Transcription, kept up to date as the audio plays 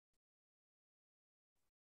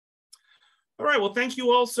All right, well, thank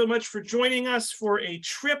you all so much for joining us for a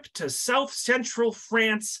trip to South Central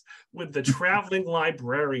France with the Traveling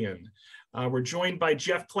Librarian. We're joined by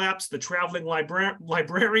Jeff Klapes, the Traveling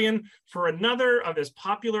Librarian, for another of his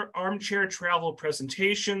popular armchair travel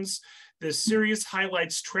presentations. This series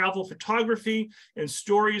highlights travel photography and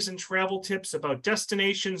stories and travel tips about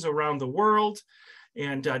destinations around the world.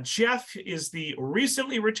 And Jeff is the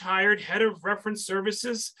recently retired head of reference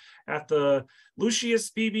services at the Lucius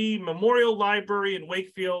Beebe Memorial Library in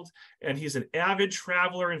Wakefield, and he's an avid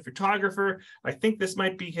traveler and photographer. I think this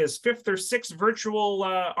might be his 5th or 6th virtual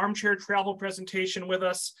armchair travel presentation with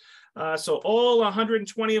us. So all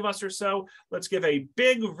 120 of us or so, let's give a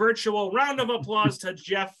big virtual round of applause to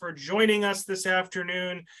Jeff for joining us this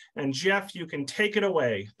afternoon. And Jeff, you can take it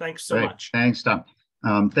away. Thanks so much. Thanks, Tom.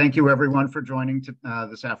 Thank you, everyone, for joining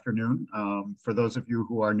this afternoon. For those of you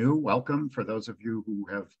who are new, welcome. For those of you who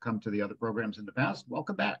have come to the other programs in the past,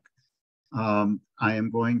 welcome back. I am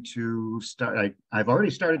going to start. I've already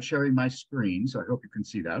started sharing my screen, so I hope you can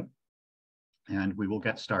see that. And we will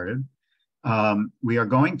get started. We are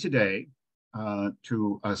going today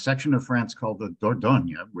to a section of France called the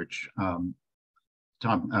Dordogne, which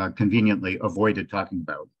Tom conveniently avoided talking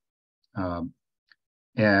about.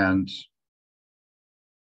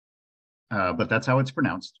 But that's how it's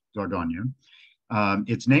pronounced, Dordogne.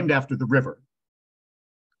 It's named after the river.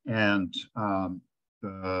 And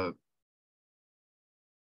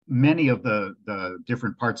many of the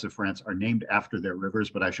different parts of France are named after their rivers,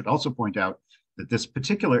 but I should also point out that this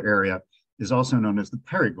particular area is also known as the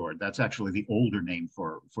Perigord. That's actually the older name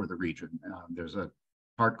for the region. There's a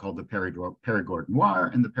part called the Perigord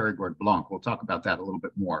Noir and the Perigord Blanc. We'll talk about that a little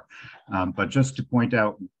bit more. But just to point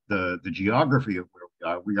out the geography of where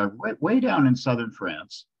we are way down in southern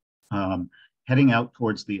France, heading out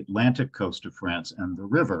towards the Atlantic coast of France, and the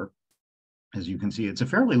river, as you can see, it's a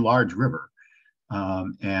fairly large river,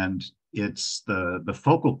 and it's the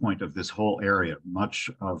focal point of this whole area. Much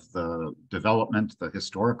of the development, the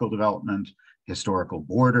historical development, historical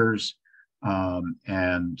borders,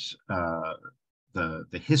 and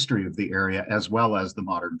the history of the area, as well as the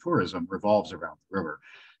modern tourism, revolves around the river.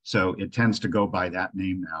 So it tends to go by that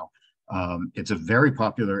name now. It's a very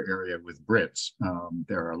popular area with Brits.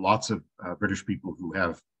 There are lots of British people who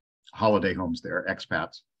have holiday homes there,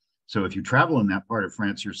 expats. So if you travel in that part of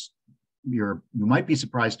France, you might be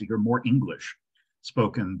surprised to hear more English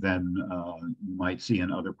spoken than you might see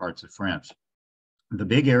in other parts of France. The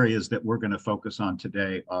big areas that we're going to focus on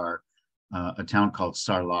today are a town called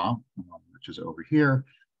Sarlat, which is over here.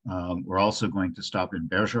 We're also going to stop in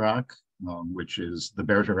Bergerac, which is the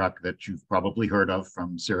Bergerac that you've probably heard of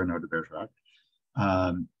from Cyrano de Bergerac,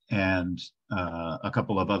 and a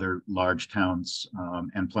couple of other large towns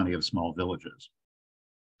and plenty of small villages.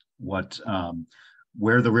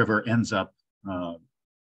 Where the river ends up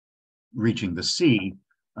reaching the sea,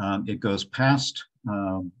 it goes past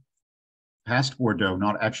Bordeaux,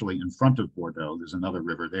 not actually in front of Bordeaux. There's another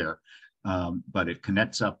river there, but it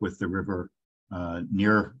connects up with the river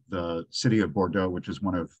near the city of Bordeaux, which is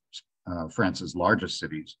one of France's largest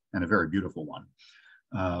cities and a very beautiful one.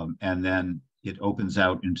 And then it opens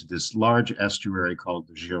out into this large estuary called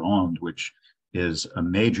the Gironde, which is a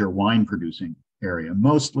major wine producing area,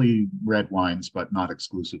 mostly red wines, but not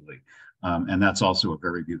exclusively. And that's also a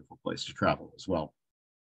very beautiful place to travel as well.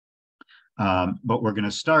 But we're going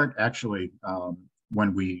to start actually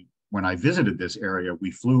when I visited this area,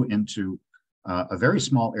 we flew into a very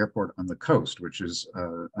small airport on the coast, which is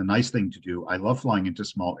a nice thing to do. I love flying into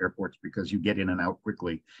small airports because you get in and out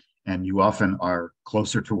quickly, and you often are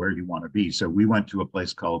closer to where you want to be. So we went to a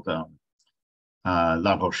place called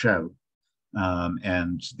La Rochelle,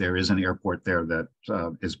 and there is an airport there that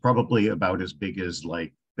is probably about as big as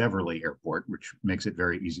like Beverly Airport, which makes it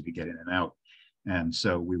very easy to get in and out. And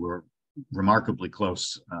so we were remarkably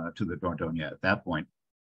close to the Dordogne at that point.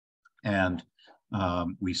 And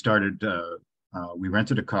we started, we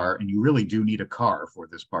rented a car, and you really do need a car for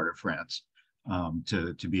this part of France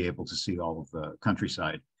to be able to see all of the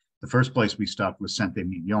countryside. The first place we stopped was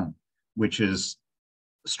Saint-Émilion, which is,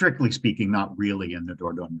 strictly speaking, not really in the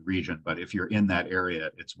Dordogne region, but if you're in that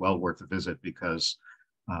area, it's well worth a visit because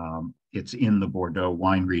it's in the Bordeaux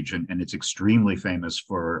wine region, and it's extremely famous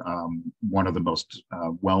for one of the most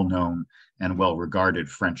well-known and well-regarded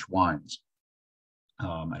French wines.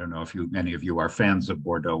 I don't know if many of you are fans of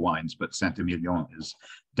Bordeaux wines, but Saint-Émilion is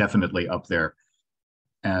definitely up there.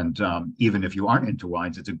 And even if you aren't into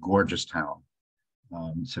wines, it's a gorgeous town.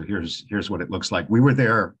 So here's what it looks like. We were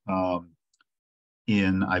there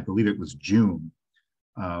in, I believe it was June,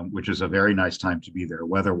 which is a very nice time to be there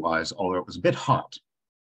weather-wise, although it was a bit hot.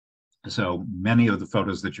 So many of the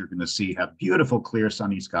photos that you're going to see have beautiful, clear,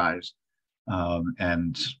 sunny skies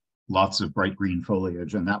and lots of bright green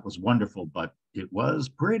foliage. And that was wonderful, but it was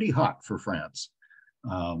pretty hot for France,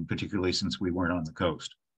 particularly since we weren't on the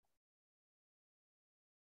coast.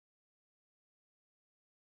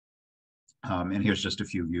 And here's just a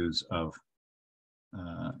few views of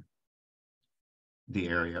the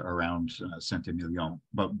area around Saint-Emilion.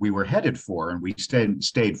 But we were headed for, and we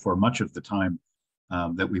stayed for much of the time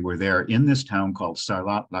that we were there, in this town called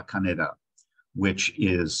Sarlat-la-Canéda, which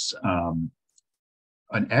is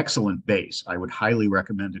an excellent base. I would highly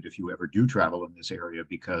recommend it if you ever do travel in this area,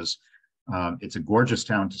 because it's a gorgeous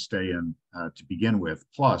town to stay in to begin with.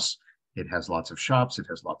 Plus, it has lots of shops, it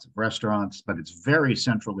has lots of restaurants, but it's very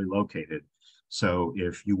centrally located. So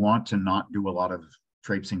if you want to not do a lot of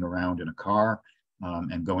traipsing around in a car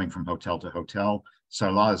and going from hotel to hotel,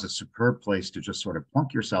 Sarlat is a superb place to just sort of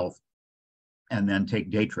plunk yourself and then take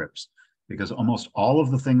day trips, because almost all of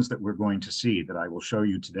the things that we're going to see that I will show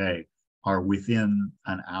you today are within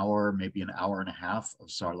an hour, maybe an hour and a half of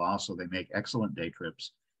Sarlat, so they make excellent day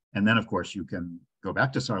trips. And then, of course, you can go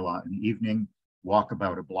back to Sarlat in the evening, walk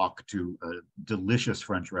about a block to a delicious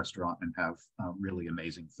French restaurant and have really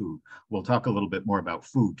amazing food. We'll talk a little bit more about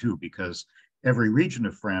food too, because every region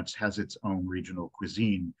of France has its own regional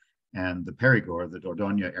cuisine, and the Perigord, the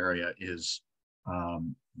Dordogne area, is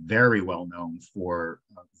very well known for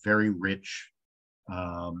very rich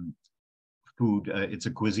food. It's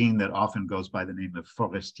a cuisine that often goes by the name of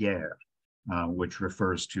forestière, which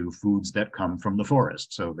refers to foods that come from the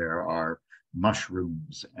forest. So there are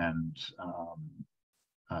mushrooms and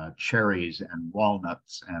cherries and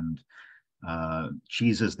walnuts and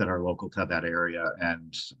cheeses that are local to that area,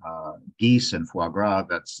 and geese and foie gras.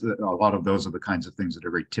 That's a lot of those are the kinds of things that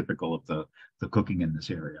are very typical of the cooking in this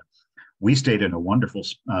area. We stayed in a wonderful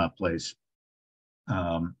place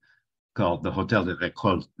called the Hotel de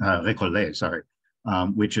Récollet,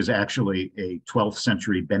 which is actually a 12th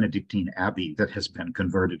century Benedictine abbey that has been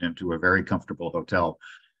converted into a very comfortable hotel.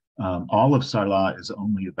 All of Sarlat is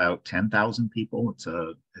only about 10,000 people.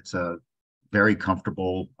 It's a very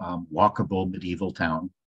comfortable, walkable medieval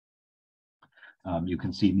town. You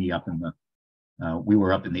can see me up in we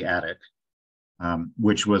were up in the attic,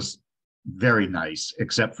 which was very nice,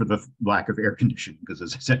 except for the lack of air conditioning, because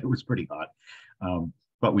as I said, it was pretty hot,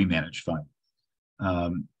 but we managed fine.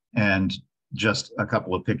 And just a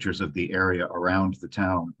couple of pictures of the area around the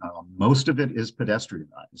town. Most of it is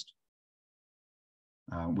pedestrianized,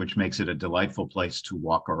 which makes it a delightful place to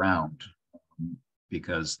walk around,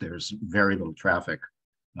 because there's very little traffic.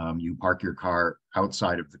 You park your car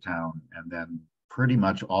outside of the town, and then pretty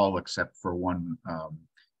much all except for one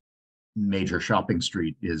major shopping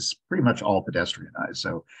street is pretty much all pedestrianized.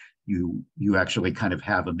 So you actually kind of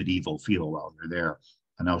have a medieval feel while you're there.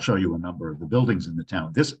 And I'll show you a number of the buildings in the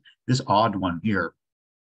town. This odd one here,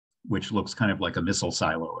 which looks kind of like a missile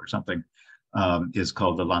silo or something, is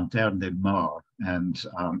called the Lanterne des Morts. And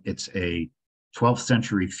it's a 12th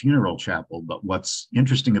century funeral chapel. But what's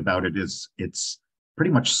interesting about it is it's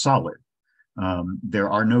pretty much solid. There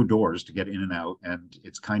are no doors to get in and out, and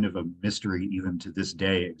it's kind of a mystery even to this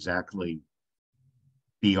day exactly,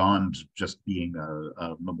 beyond just being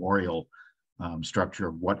a memorial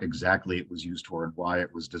structure, what exactly it was used for and why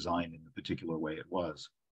it was designed in the particular way it was.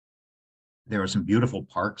 There are some beautiful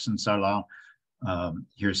parks in Sarlat.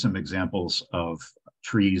 Here's some examples of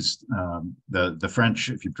trees. The French,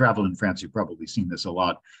 if you've traveled in France, you've probably seen this a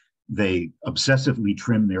lot. They obsessively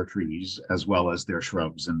trim their trees as well as their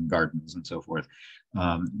shrubs and gardens and so forth.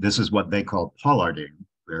 This is what they call pollarding,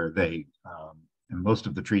 where they, and most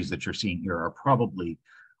of the trees that you're seeing here are probably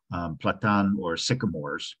platanes or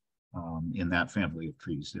sycamores in that family of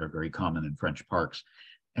trees. They're very common in French parks.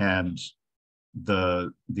 And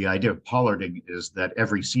the idea of pollarding is that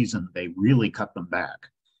every season they really cut them back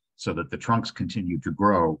so that the trunks continue to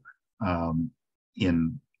grow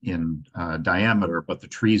in diameter, but the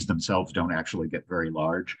trees themselves don't actually get very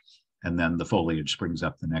large. And then the foliage springs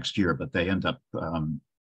up the next year, but they end up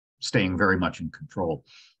staying very much in control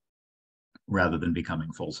rather than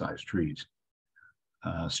becoming full-size trees.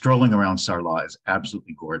 Strolling around Sarlat is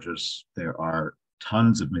absolutely gorgeous. There are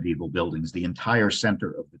tons of medieval buildings. The entire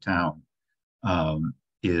center of the town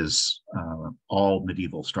is all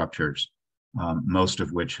medieval structures, most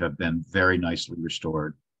of which have been very nicely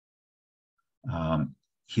restored.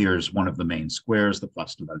 Here's one of the main squares, the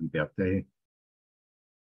Place de la Liberté.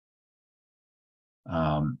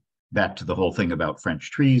 Back to the whole thing about French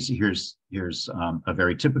trees. Here's a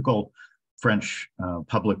very typical French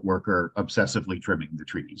public worker obsessively trimming the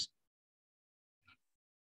trees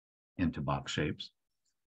into box shapes.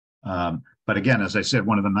 But again, as I said,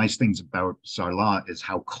 one of the nice things about Sarlat is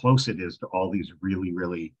how close it is to all these really,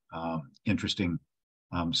 really interesting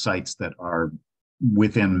sites that are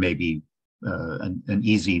within maybe an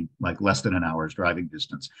easy, like less than an hour's driving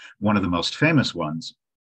distance. One of the most famous ones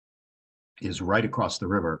is right across the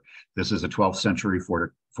river. This is a 12th century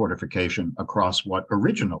fortification across what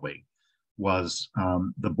originally was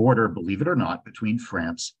the border, believe it or not, between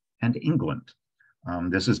France and England.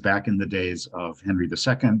 This is back in the days of Henry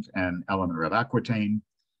II and Eleanor of Aquitaine.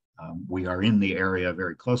 We are in the area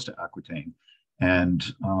very close to Aquitaine. And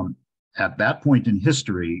at that point in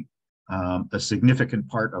history, a significant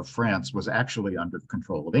part of France was actually under the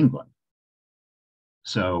control of England.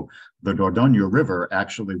 So the Dordogne River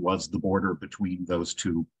actually was the border between those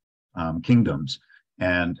two kingdoms.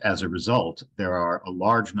 And as a result, there are a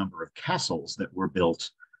large number of castles that were built,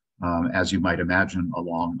 as you might imagine,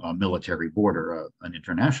 along a military border, an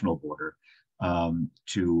international border,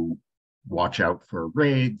 to watch out for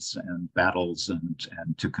raids and battles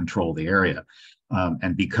and to control the area.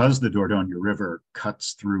 And because the Dordogne River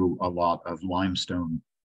cuts through a lot of limestone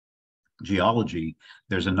geology,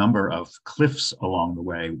 there's a number of cliffs along the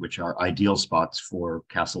way, which are ideal spots for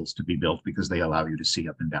castles to be built because they allow you to see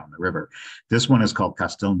up and down the river. This one is called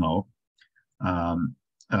Castelnau.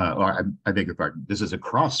 I beg your pardon. This is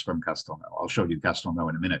across from Castelnau. I'll show you Castelnau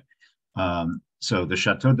in a minute. So the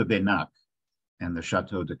Chateau de Benac and the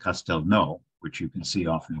Chateau de Castelnau, which you can see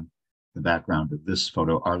off in the background of this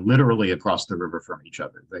photo, are literally across the river from each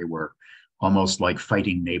other. They were almost like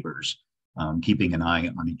fighting neighbors, keeping an eye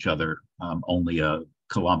on each other, only a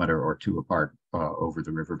kilometer or two apart over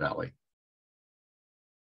the river valley.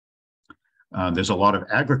 There's a lot of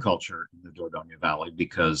agriculture in the Dordogne Valley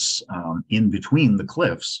because in between the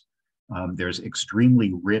cliffs, there's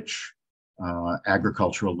extremely rich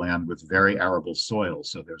agricultural land with very arable soil.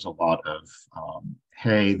 So there's a lot of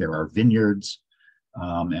hay, there are vineyards,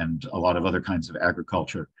 and a lot of other kinds of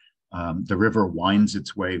agriculture. The river winds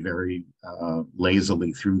its way very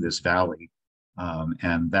lazily through this valley,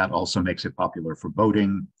 and that also makes it popular for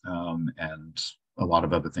boating and a lot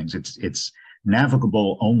of other things. It's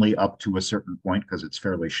navigable only up to a certain point because it's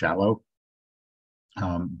fairly shallow,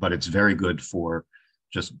 but it's very good for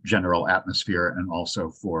just general atmosphere and also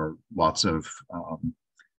for lots of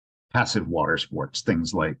passive water sports,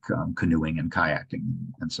 things like canoeing and kayaking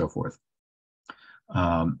and so forth.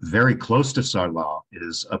 Very close to Sarlat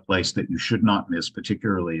is a place that you should not miss,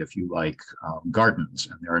 particularly if you like gardens.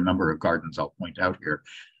 And there are a number of gardens I'll point out here.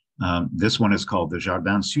 This one is called the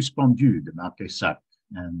Jardin Suspendu de Marquessac.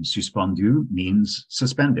 And suspendu means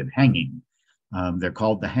suspended, hanging. They're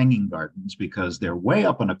called the hanging gardens because they're way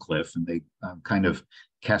up on a cliff and they kind of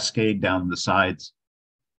cascade down the sides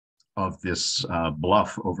of this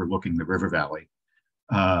bluff overlooking the river valley.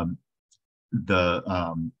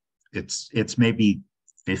 It's maybe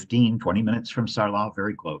 15, 20 minutes from Sarlat,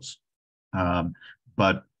 very close.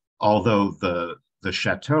 But although the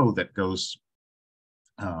chateau that goes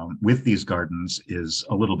with these gardens is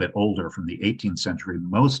a little bit older, from the 18th century,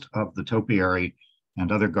 most of the topiary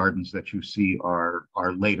and other gardens that you see are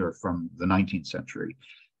later, from the 19th century.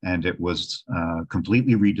 And it was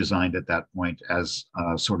completely redesigned at that point as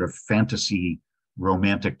a sort of fantasy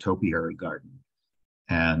romantic topiary garden.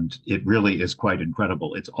 And it really is quite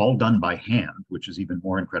incredible. It's all done by hand, which is even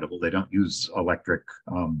more incredible. They don't use electric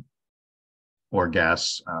or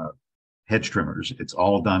gas hedge trimmers. It's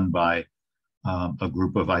all done by a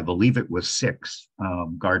group of, I believe it was 6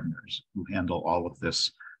 gardeners who handle all of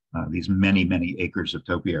this, these many, many acres of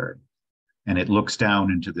topiary. And it looks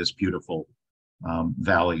down into this beautiful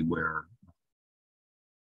valley where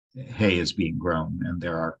hay is being grown, and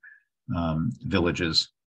there are villages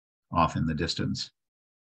off in the distance.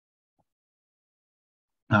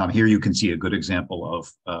 Here you can see a good example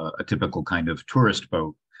of a typical kind of tourist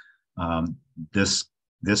boat. This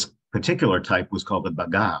particular type was called a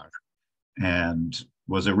bagarre and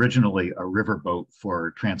was originally a river boat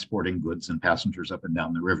for transporting goods and passengers up and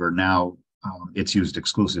down the river. Now it's used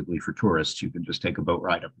exclusively for tourists. You can just take a boat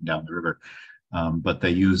ride up and down the river, but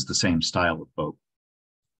they use the same style of boat.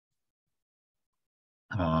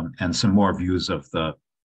 And some more views of the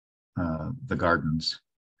gardens.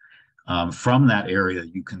 From that area,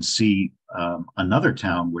 you can see another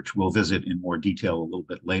town, which we'll visit in more detail a little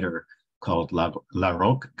bit later, called La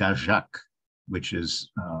Roque-Gajac, which is,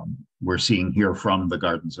 we're seeing here from the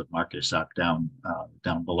gardens of Marquessac down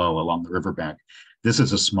below along the riverbank. This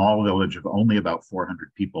is a small village of only about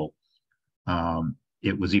 400 people.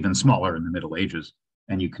 It was even smaller in the Middle Ages.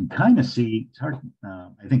 And you can kind of see, it's hard,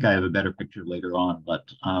 I think I have a better picture later on, but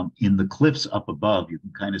in the cliffs up above, you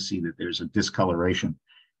can kind of see that there's a discoloration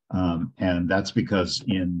And that's because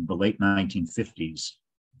in the late 1950s,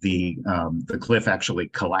 the cliff actually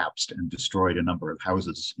collapsed and destroyed a number of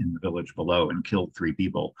houses in the village below and killed 3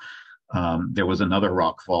 people. There was another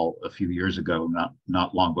rockfall a few years ago,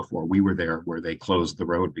 not long before we were there, where they closed the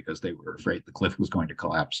road because they were afraid the cliff was going to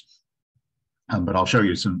collapse. But I'll show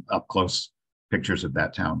you some up-close pictures of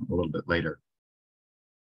that town a little bit later.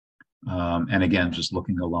 And again, just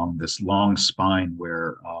looking along this long spine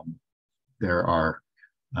where there are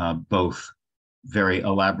both very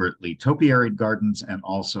elaborately topiaried gardens and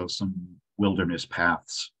also some wilderness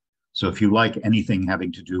paths. So if you like anything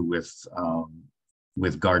having to do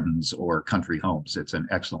with gardens or country homes, it's an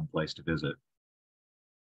excellent place to visit.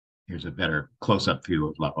 Here's a better close-up view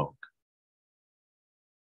of La Hogue.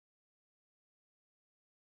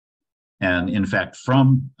 And in fact,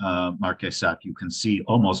 from Marquessac, you can see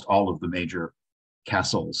almost all of the major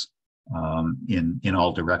castles in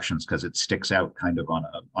all directions, because it sticks out kind of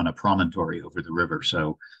on a promontory over the river.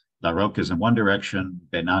 So La Roque is in one direction,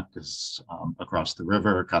 Benac is across the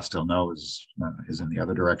river, Castelnau is in the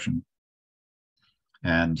other direction.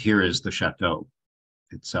 And here is the chateau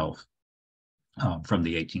itself from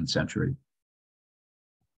the 18th century.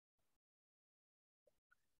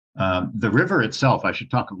 The river itself, I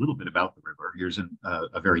should talk a little bit about the river. Here's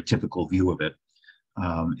a very typical view of it.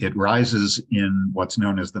 It rises in what's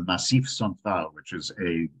known as the Massif Central, which is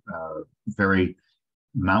a very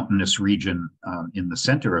mountainous region in the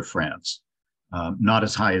center of France, not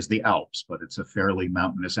as high as the Alps, but it's a fairly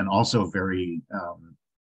mountainous and also very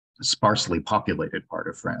sparsely populated part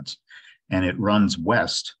of France. And it runs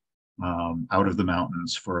west out of the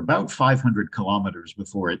mountains for about 500 kilometers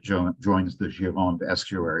before it joins the Gironde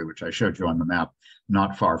estuary, which I showed you on the map,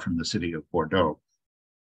 not far from the city of Bordeaux.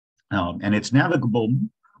 And it's navigable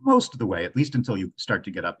most of the way, at least until you start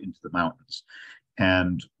to get up into the mountains,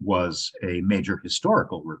 and was a major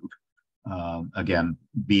historical route. Again,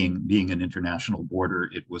 being an international border,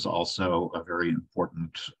 it was also a very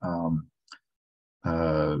important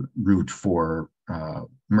route for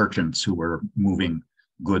merchants who were moving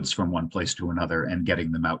goods from one place to another and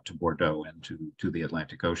getting them out to Bordeaux and to the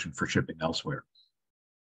Atlantic Ocean for shipping elsewhere.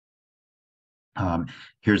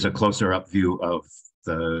 Here's a closer up view of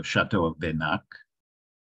the Chateau of Benac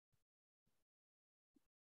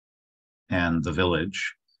and the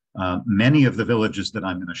village. Many of the villages that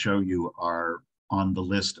I'm going to show you are on the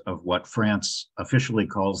list of what France officially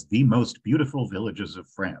calls the most beautiful villages of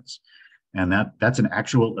France. And that's an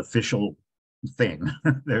actual official thing.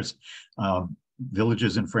 There's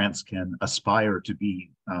villages in France can aspire to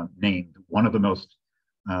be named one of the most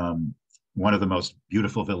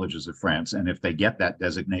beautiful villages of France. And if they get that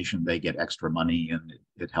designation, they get extra money, and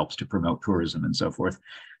it helps to promote tourism and so forth.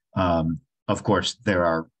 Of course, there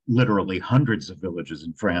are literally hundreds of villages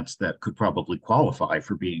in France that could probably qualify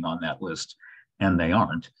for being on that list, and they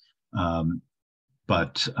aren't.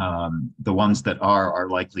 But the ones that are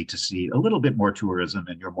likely to see a little bit more tourism,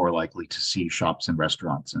 and you're more likely to see shops and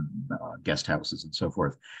restaurants and guest houses and so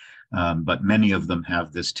forth. But many of them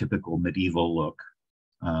have this typical medieval look.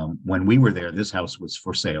 When we were there, this house was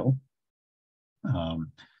for sale.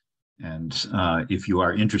 And if you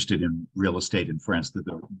are interested in real estate in France, the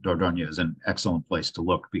Dordogne is an excellent place to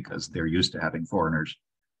look, because they're used to having foreigners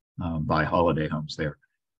buy holiday homes there.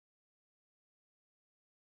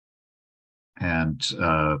 And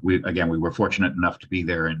we were fortunate enough to be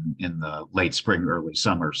there in the late spring, early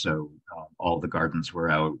summer. So all the gardens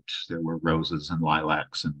were out. There were roses and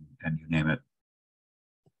lilacs and you name it.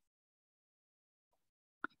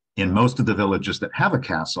 In most of the villages that have a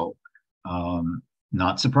castle,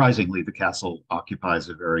 not surprisingly, the castle occupies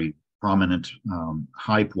a very prominent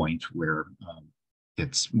high point where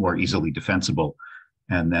it's more easily defensible.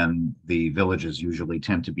 And then the villages usually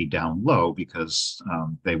tend to be down low, because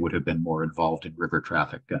they would have been more involved in river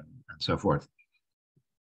traffic and so forth.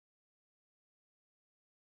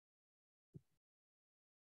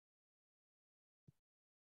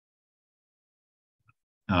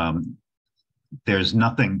 There's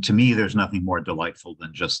nothing more delightful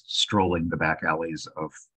than just strolling the back alleys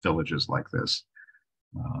of villages like this.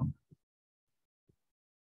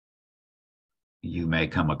 You may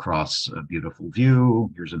come across a beautiful view.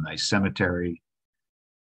 Here's a nice cemetery,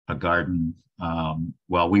 a garden.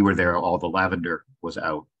 While we were there, all the lavender was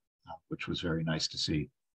out, which was very nice to see.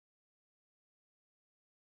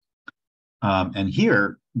 And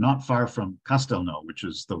here, not far from Castelnau, which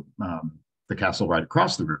is the castle right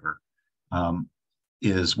across the river,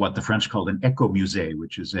 is what the French called an écomusée,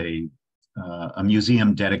 which is a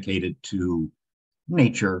museum dedicated to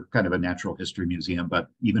nature, kind of a natural history museum, but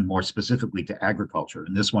even more specifically to agriculture.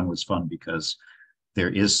 And this one was fun because there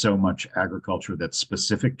is so much agriculture that's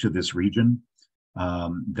specific to this region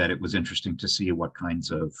that it was interesting to see what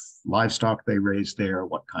kinds of livestock they raise there,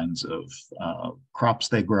 what kinds of crops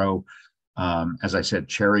they grow. As I said,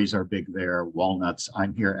 cherries are big there, walnuts.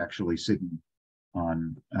 I'm here actually sitting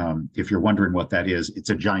on, if you're wondering what that is, it's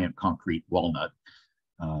a giant concrete walnut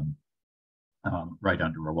right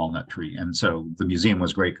under a walnut tree. And so the museum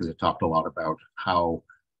was great because it talked a lot about how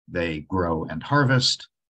they grow and harvest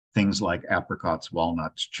things like apricots,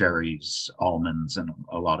 walnuts, cherries, almonds, and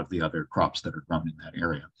a lot of the other crops that are grown in that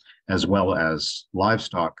area, as well as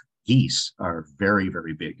livestock. Geese are very,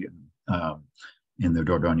 very big in the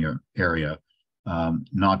Dordogne area,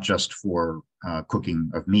 not just for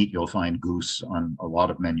cooking of meat. You'll find goose on a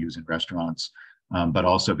lot of menus in restaurants, but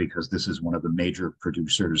also because this is one of the major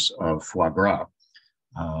producers of foie gras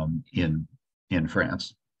in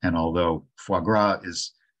France. And although foie gras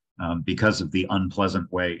is, because of the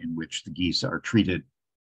unpleasant way in which the geese are treated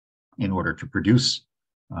in order to produce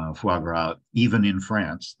foie gras, even in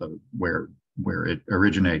France, where it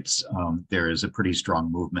originates, there is a pretty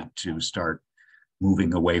strong movement to start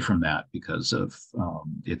moving away from that because of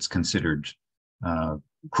it's considered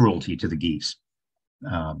cruelty to the geese.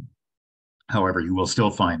 However, you will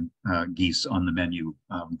still find geese on the menu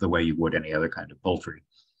the way you would any other kind of poultry.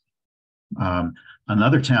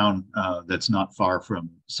 Another town that's not far from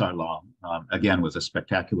Sarlat, again with a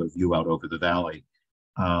spectacular view out over the valley,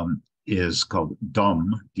 is called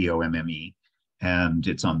Domme, D-O-M-M-E, and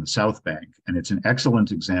it's on the south bank. And it's an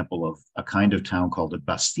excellent example of a kind of town called a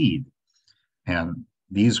bastide. And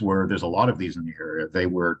there's a lot of these in the area. They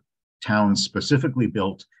were towns specifically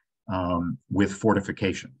built with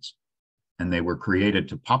fortifications. And they were created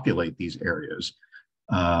to populate these areas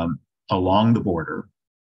along the border.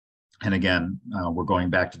 And again, we're going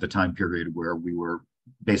back to the time period where we were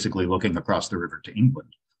basically looking across the river to England.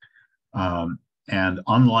 And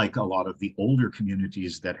unlike a lot of the older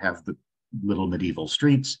communities that have the little medieval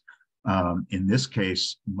streets, in this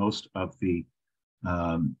case, most of these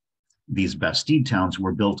bastide towns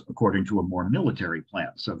were built according to a more military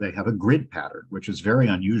plan. So they have a grid pattern, which is very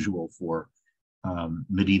unusual for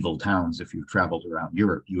medieval towns. If you've traveled around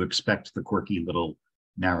Europe, you expect the quirky little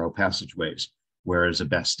narrow passageways, whereas a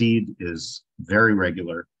bastide is very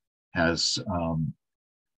regular, has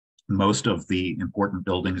most of the important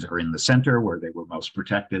buildings are in the center where they were most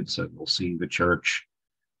protected. So you'll see the church,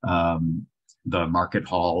 the market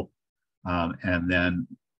hall, and then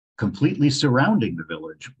completely surrounding the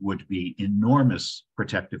village would be enormous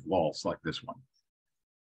protective walls like this one.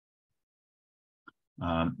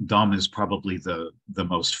 Domme is probably the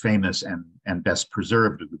most famous and best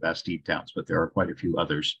preserved of the bastide towns, but there are quite a few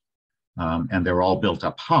others. And they're all built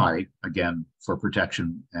up high, again, for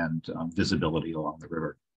protection and visibility along the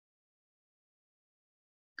river.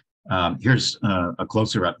 Here's a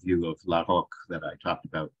closer up view of La Roque that I talked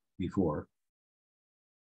about before.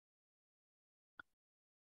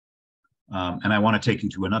 And I want to take you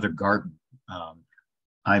to another garden.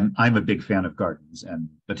 I'm a big fan of gardens and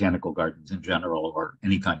botanical gardens in general, or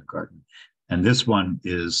any kind of garden. And this one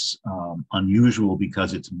is unusual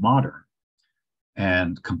because it's modern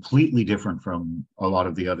and completely different from a lot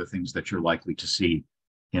of the other things that you're likely to see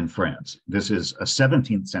in France. This is a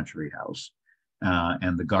 17th century house,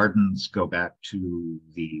 and the gardens go back to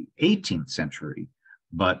the 18th century,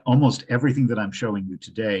 but almost everything that I'm showing you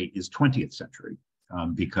today is 20th century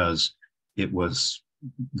because it was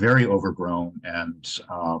very overgrown, and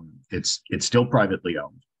it's still privately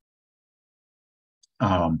owned,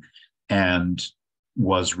 and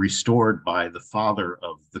was restored by the father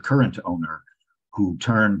of the current owner, who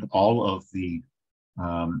turned all of the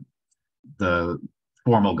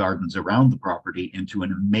formal gardens around the property into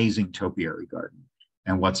an amazing topiary garden.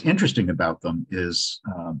 And what's interesting about them is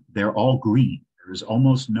they're all green. There is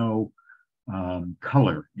almost no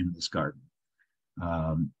color in this garden.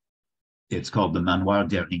 It's called the Manoir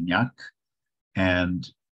d'Erignac. And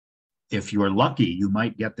if you're lucky, you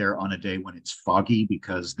might get there on a day when it's foggy,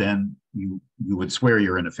 because then you would swear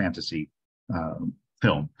you're in a fantasy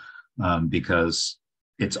film, because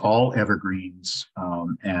it's all evergreens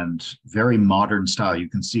and very modern style. You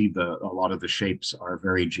can see a lot of the shapes are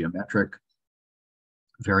very geometric,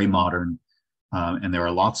 very modern, and there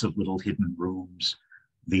are lots of little hidden rooms.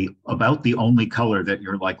 About the only color that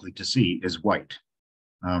you're likely to see is white.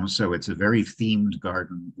 So it's a very themed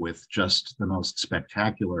garden with just the most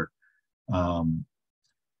spectacular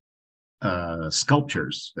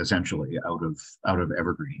sculptures, essentially, out of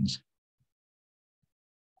evergreens.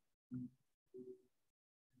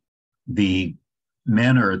 The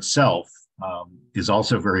manor itself is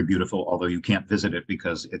also very beautiful, although you can't visit it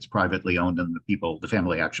because it's privately owned and the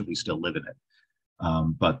family actually still live in it.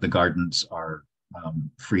 but the gardens are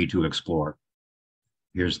free to explore.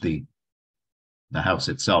 Here's the house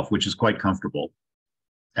itself, which is quite comfortable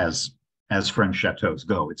as French chateaus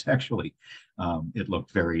go. It's actually, it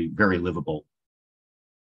looked very, very livable.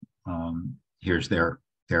 Here's their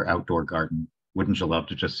outdoor garden. Wouldn't you love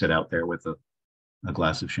to just sit out there with a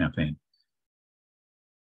glass of champagne?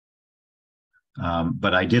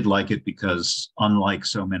 But I did like it because, unlike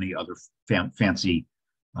so many other fancy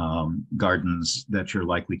gardens that you're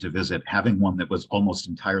likely to visit, having one that was almost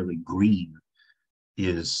entirely green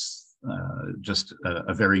is just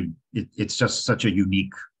a very, it's just such a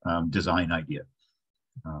unique design idea.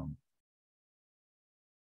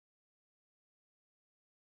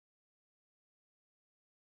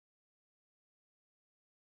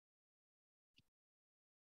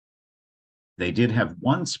 They did have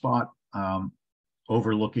one spot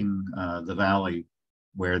overlooking the valley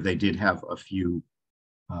where they did have a few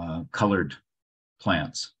colored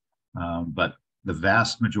plants, but the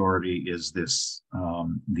vast majority is these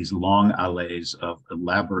long alleys of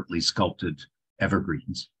elaborately sculpted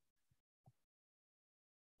evergreens.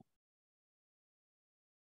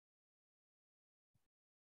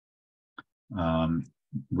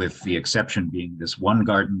 With the exception being this one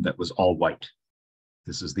garden that was all white.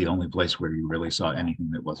 This is the only place where you really saw anything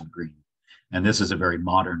that wasn't green. And this is a very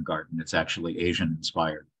modern garden. It's actually Asian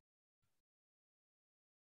inspired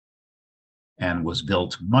and was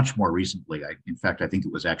built much more recently. In fact, I think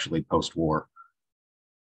it was actually post-war.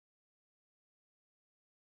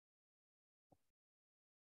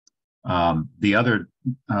 The other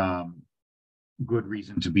good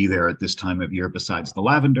reason to be there at this time of year, besides the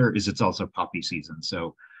lavender, is it's also poppy season.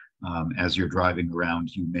 So as you're driving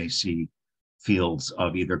around, you may see fields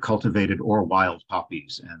of either cultivated or wild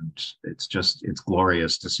poppies. And it's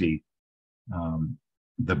glorious to see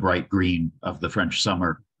the bright green of the French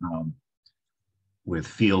summer with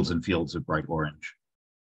fields and fields of bright orange.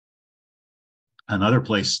 Another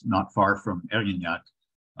place not far from Erignac,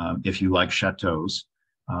 if you like chateaus,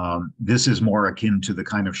 this is more akin to the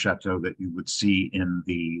kind of chateau that you would see in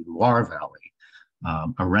the Loire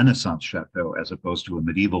Valley, a Renaissance chateau as opposed to a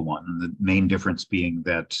medieval one. And the main difference being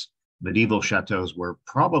that medieval chateaus were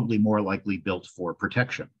probably more likely built for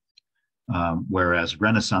protection, whereas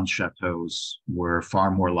Renaissance chateaus were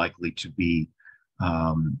far more likely to be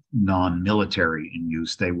non-military in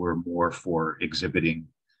use. They were more for exhibiting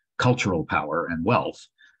cultural power and wealth.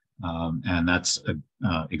 And that's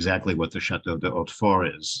exactly what the Chateau de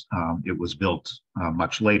Hautefort is. It was built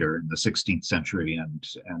much later in the 16th century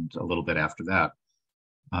and a little bit after that.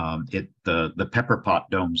 The pepper pot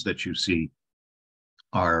domes that you see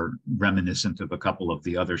are reminiscent of a couple of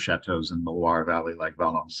the other chateaus in the Loire Valley, like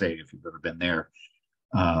Valençay, if you've ever been there.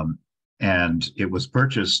 And it was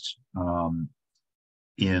purchased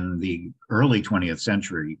in the early 20th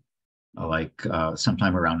century, like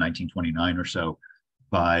sometime around 1929 or so,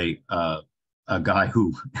 by a guy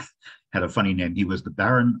who had a funny name. He was the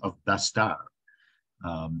Baron of Bastard.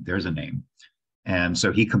 There's a name. And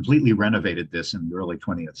so he completely renovated this in the early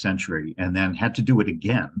 20th century and then had to do it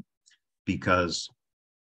again because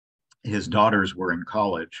his daughters were in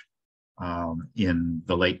college in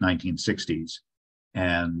the late 1960s.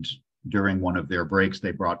 And during one of their breaks,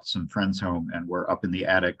 they brought some friends home and were up in the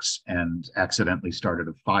attics and accidentally started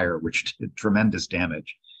a fire, which did tremendous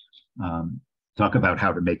damage. Talk about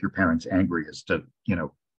how to make your parents angry is to,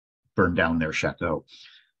 burn down their chateau.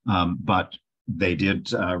 But they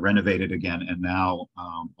did renovate it again. And now,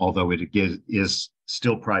 although it is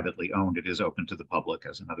still privately owned, it is open to the public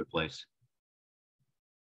as another place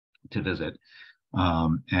to visit.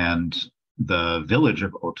 And the village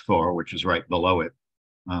of Hautefort, which is right below it,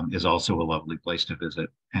 is also a lovely place to visit.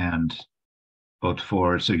 And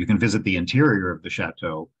Hautefort, so you can visit the interior of the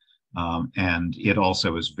chateau, and it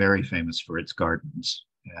also is very famous for its gardens.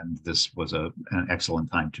 And this was an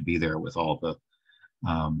excellent time to be there with all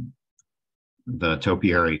the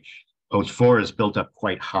topiary. Hautefort is built up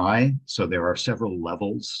quite high, so there are several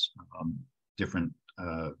levels, different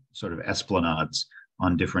sort of esplanades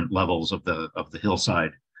on different levels of the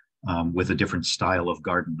hillside, with a different style of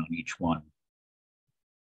garden on each one,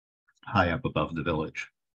 high up above the village.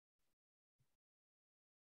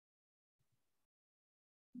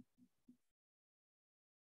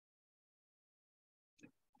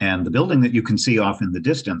 And the building that you can see off in the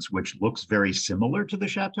distance, which looks very similar to the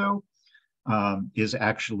chateau, is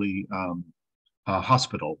actually a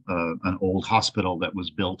hospital, an old hospital that was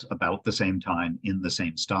built about the same time in the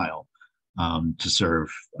same style to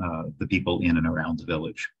serve the people in and around the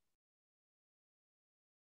village.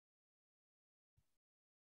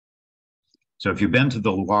 So if you've been to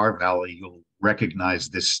the Loire Valley, you'll recognize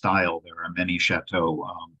this style. There are many chateaux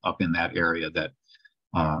up in that area that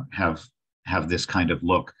have this kind of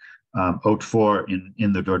look. Hautefort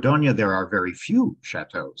in the Dordogne, there are very few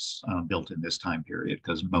chateaux built in this time period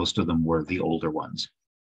because most of them were the older ones.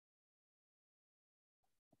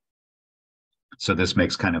 So this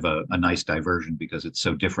makes kind of a nice diversion because it's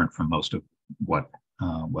so different from most of what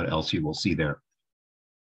else you will see there.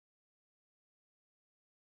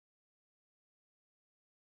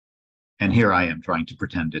 And here I am trying to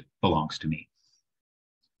pretend it belongs to me.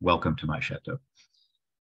 Welcome to my chateau.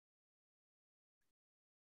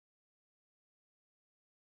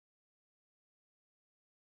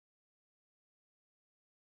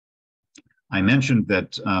 I mentioned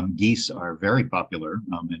that geese are very popular,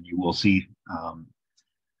 and you will see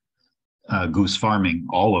goose farming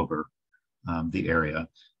all over the area,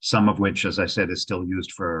 some of which, as I said, is still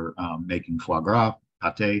used for making foie gras,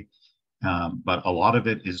 pâté, but a lot of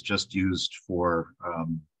it is just used for,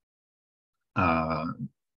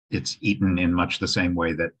 it's eaten in much the same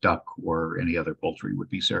way that duck or any other poultry would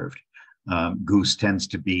be served. Goose tends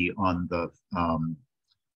to be on the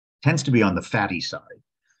fatty side.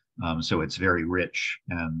 So it's very rich,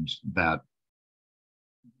 and that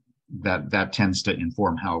tends to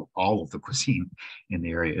inform how all of the cuisine in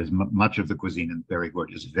the area is. Much of the cuisine in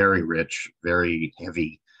Perigord is very rich, very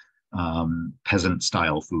heavy,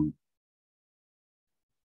 peasant-style food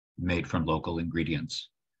made from local ingredients.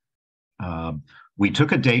 We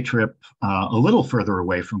took a day trip a little further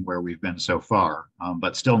away from where we've been so far,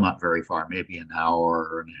 but still not very far, maybe an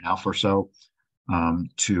hour and a half or so,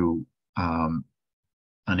 to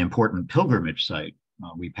an important pilgrimage site.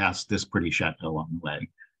 We passed this pretty chateau on the way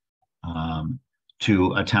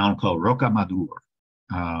to a town called Rocamadour.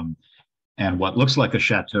 And what looks like a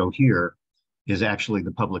chateau here is actually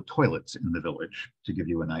the public toilets in the village, to give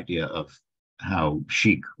you an idea of how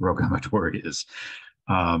chic Rocamadour is,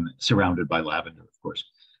 surrounded by lavender, of course.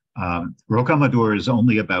 Rocamadour is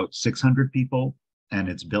only about 600 people, and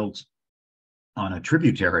it's built on a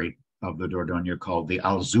tributary of the Dordogne called the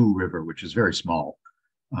Alzou River, which is very small.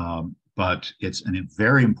 But it's a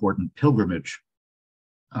very important pilgrimage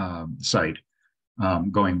site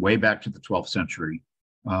going way back to the 12th century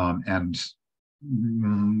and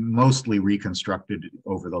mostly reconstructed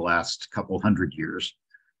over the last couple hundred years.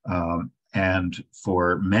 And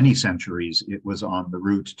for many centuries, it was on the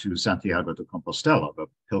route to Santiago de Compostela, the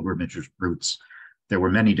pilgrimage routes. There were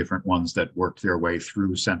many different ones that worked their way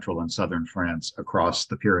through central and southern France, across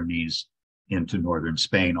the Pyrenees into northern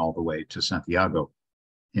Spain, all the way to Santiago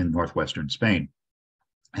in northwestern Spain.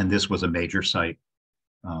 And this was a major site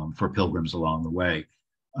for pilgrims along the way.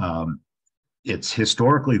 It's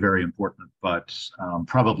historically very important, but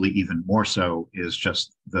probably even more so is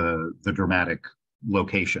just the dramatic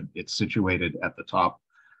location. It's situated at the top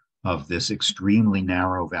of this extremely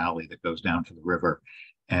narrow valley that goes down to the river,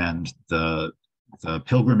 and the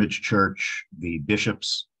pilgrimage church, the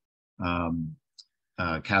bishop's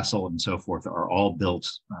castle, and so forth are all built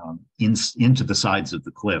into the sides of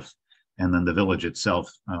the cliff, and then the village itself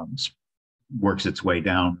works its way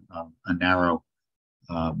down a narrow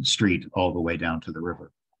street all the way down to the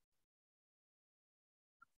river.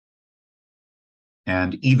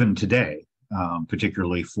 And even today,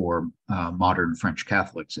 particularly for modern French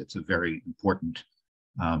Catholics, it's a very important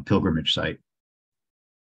pilgrimage site.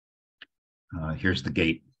 Here's the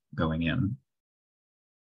gate going in.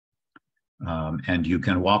 And you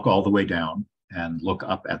can walk all the way down and look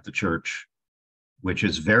up at the church, which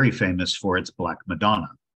is very famous for its Black Madonna,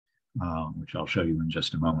 which I'll show you in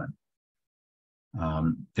just a moment.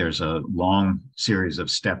 There's a long series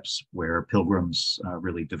of steps where pilgrims,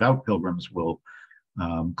 really devout pilgrims, will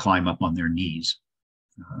climb up on their knees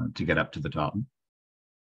to get up to the top.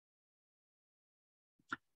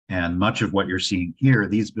 And much of what you're seeing here,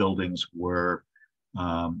 these buildings were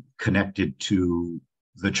connected to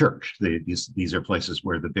the church. These are places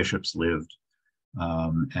where the bishops lived,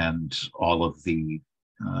 and all of the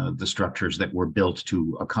structures that were built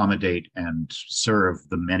to accommodate and serve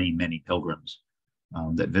the many, many pilgrims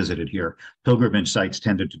that visited here. Pilgrimage sites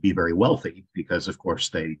tended to be very wealthy because, of course,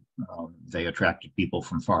 they attracted people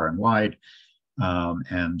from far and wide,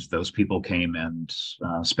 and those people came and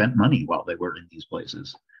spent money while they were in these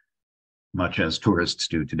places, much as tourists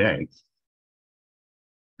do today.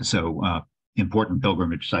 So important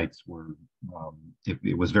pilgrimage sites were,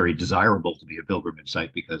 it was very desirable to be a pilgrimage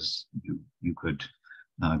site because you could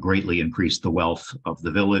greatly increase the wealth of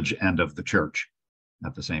the village and of the church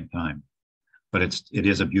at the same time. But it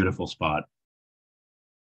is a beautiful spot.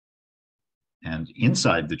 And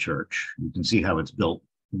inside the church, you can see how it's built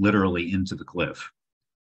literally into the cliff.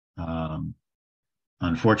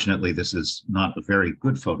 Unfortunately, this is not a very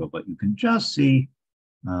good photo, but you can just see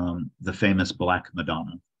the famous Black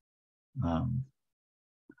Madonna, um,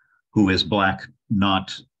 who is black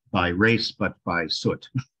not by race, but by soot,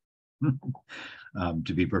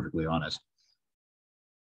 to be perfectly honest.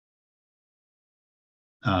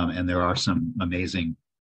 And there are some amazing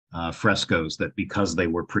frescoes that, because they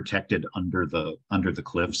were protected under the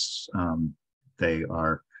cliffs, they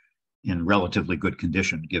are in relatively good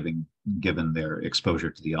condition, given their exposure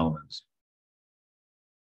to the elements.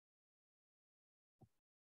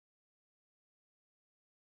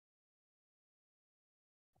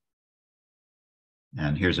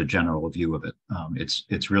 And here's a general view of it.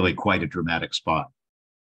 It's really quite a dramatic spot.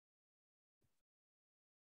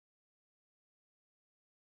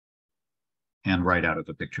 And right out of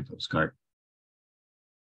a picture postcard.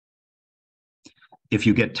 If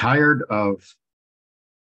you get tired of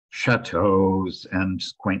chateaus and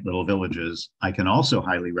quaint little villages, I can also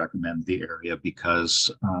highly recommend the area because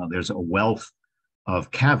there's a wealth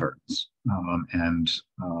of caverns, and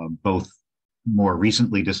both more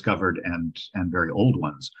recently discovered and very old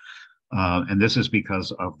ones. And this is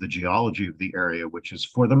because of the geology of the area, which is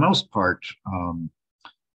for the most part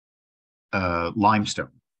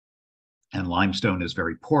limestone. And limestone is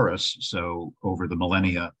very porous, so over the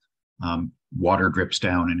millennia, water drips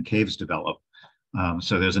down and caves develop.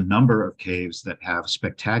 So there's a number of caves that have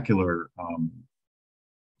spectacular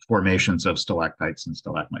formations of stalactites and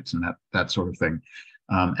stalagmites and that sort of thing.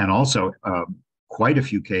 And also quite a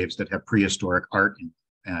few caves that have prehistoric art in,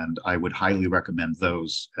 and I would highly recommend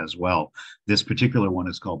those as well. This particular one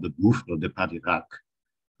is called the Gouffre de Padirac.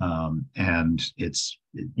 And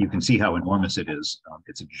you can see how enormous it is.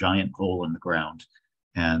 It's a giant hole in the ground,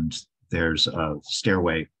 and there's a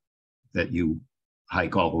stairway that you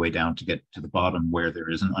hike all the way down to get to the bottom, where there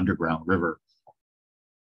is an underground river.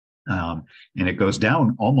 And it goes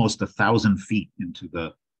down almost 1,000 feet into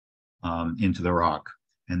the rock.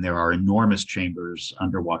 And there are enormous chambers,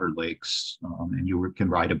 underwater lakes, and you can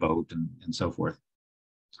ride a boat and so forth.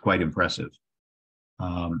 It's quite impressive.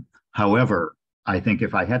 However, I think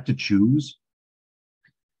if I had to choose,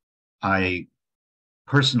 I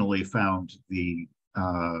personally found the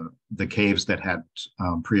caves that had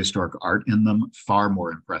prehistoric art in them far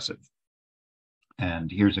more impressive. And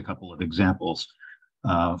here's a couple of examples.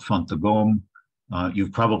 Fontagaume,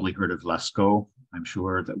 you've probably heard of Lascaux, I'm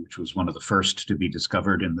sure, which was one of the first to be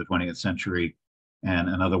discovered in the 20th century, and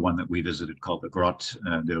another one that we visited called the Grotte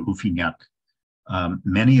de Rouffignac.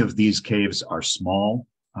 Many of these caves are small,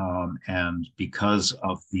 and because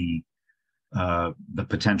of the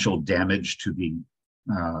potential damage to the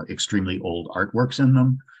extremely old artworks in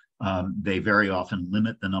them, they very often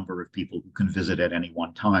limit the number of people who can visit at any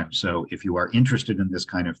one time. So if you are interested in this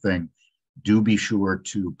kind of thing, do be sure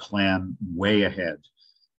to plan way ahead,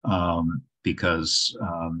 because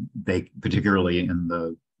they, particularly in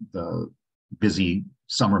the busy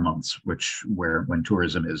summer months, when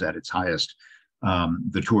tourism is at its highest,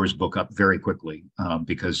 the tours book up very quickly,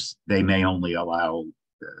 because they may only allow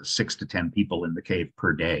 6 to 10 people in the cave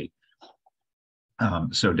per day.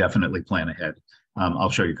 So definitely plan ahead. I'll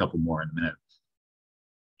show you a couple more in a minute.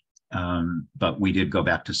 But we did go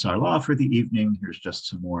back to Sarlat for the evening. Here's just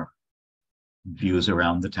some more views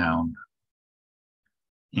around the town,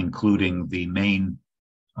 including the main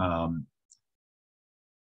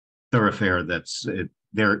thoroughfare that's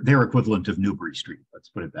their equivalent of Newbury Street, let's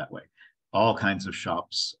put it that way. All kinds of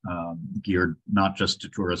shops geared not just to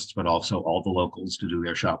tourists, but also all the locals to do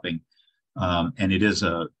their shopping. And it's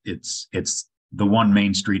the one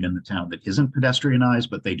main street in the town that isn't pedestrianized,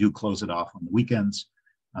 but they do close it off on the weekends,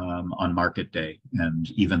 on market day,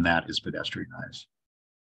 and even that is pedestrianized.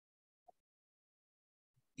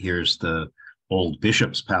 Here's the old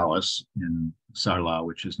Bishop's Palace in Sarlat,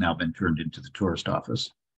 which has now been turned into the tourist office.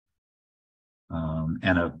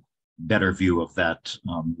 And a better view of that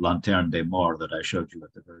Lanterne des Morts that I showed you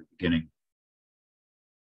at the very beginning.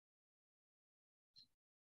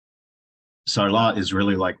 Sarlat is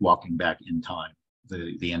really like walking back in time.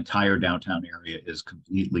 The entire downtown area is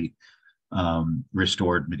completely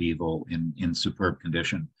restored medieval in superb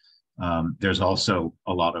condition. There's also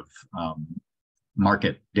a lot of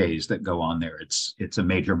market days that go on there. It's a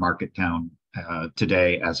major market town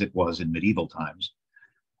today, as it was in medieval times.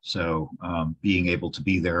 So being able to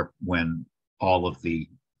be there when all of the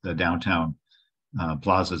downtown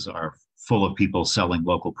plazas are full of people selling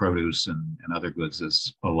local produce and other goods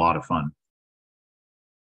is a lot of fun.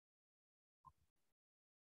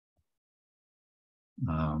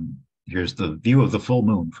 Here's the view of the full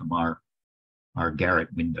moon from our garret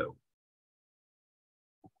window.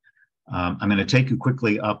 I'm going to take you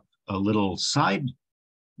quickly up a little side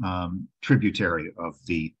tributary of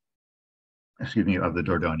the, of the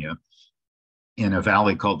Dordogne, in a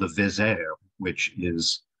valley called the Vézère, which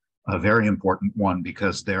is a very important one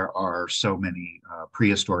because there are so many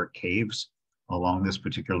prehistoric caves along this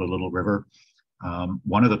particular little river.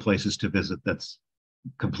 One of the places to visit that's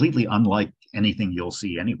completely unlike anything you'll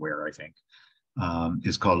see anywhere, I think,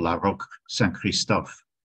 is called La Roque Saint-Christophe,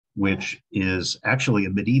 which is actually a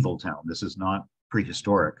medieval town. This is not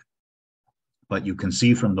prehistoric, but you can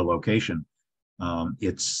see from the location,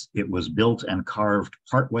 it was built and carved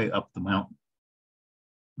partway up the mountain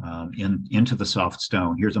into the soft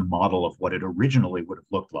stone. Here's a model of what it originally would have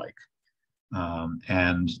looked like.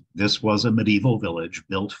 And this was a medieval village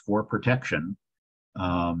built for protection,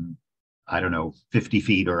 I don't know, 50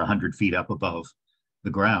 feet or 100 feet up above the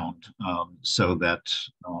ground, so that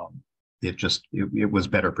it was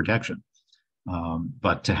better protection.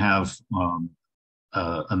 But to have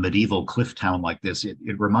a medieval cliff town like this, it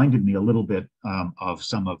reminded me a little bit of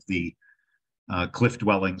some of the cliff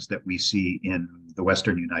dwellings that we see in the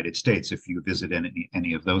Western United States. If you visit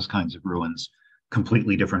any of those kinds of ruins,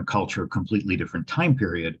 completely different culture, completely different time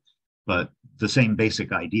period, but the same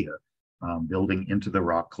basic idea, building into the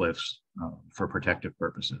rock cliffs for protective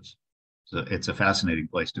purposes. So it's a fascinating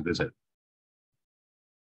place to visit.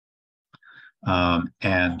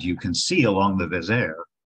 And you can see along the Vézère,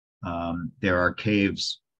 there are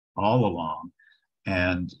caves all along.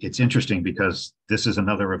 And it's interesting because this is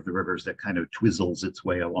another of the rivers that kind of twizzles its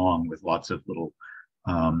way along with lots of little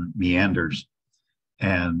meanders.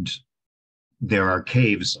 And there are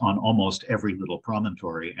caves on almost every little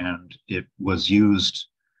promontory. And it was used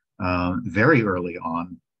very early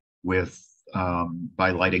on with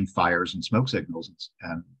by lighting fires and smoke signals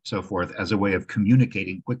and so forth as a way of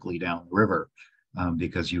communicating quickly down the river,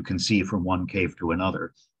 because you can see from one cave to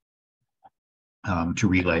another to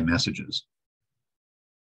relay messages.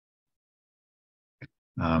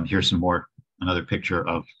 Here's another picture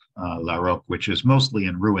of La Roque, which is mostly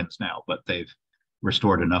in ruins now, but they've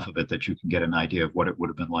restored enough of it that you can get an idea of what it would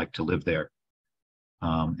have been like to live there,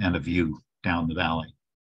 and a view down the valley.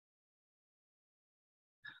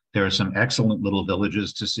 There are some excellent little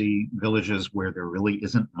villages to see, villages where there really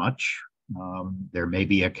isn't much. There may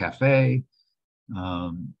be a cafe,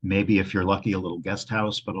 maybe if you're lucky, a little guest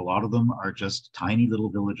house, but a lot of them are just tiny little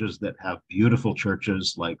villages that have beautiful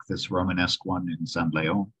churches like this Romanesque one in Saint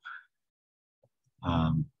Léon,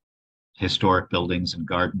 historic buildings and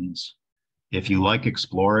gardens. If you like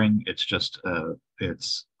exploring, it's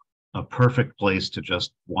a perfect place to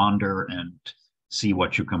just wander and see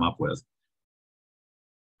what you come up with.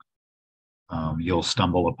 You'll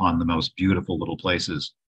stumble upon the most beautiful little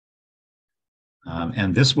places.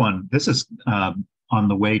 And this is on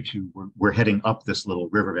the way to, we're heading up this little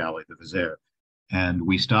river valley, the Vézère, and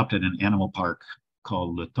we stopped at an animal park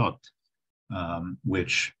called Le Tot,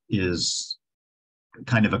 which is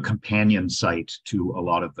kind of a companion site to a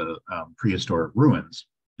lot of the prehistoric ruins,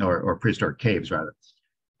 or prehistoric caves, rather.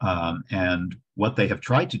 And what they have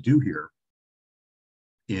tried to do here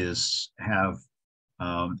is have,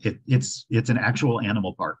 it's an actual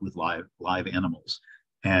animal park with live animals.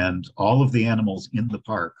 And all of the animals in the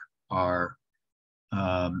park are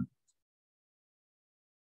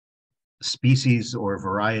species or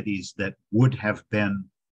varieties that would have been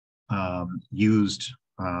used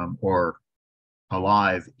or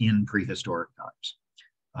alive in prehistoric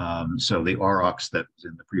times. So the aurochs that was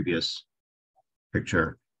in the previous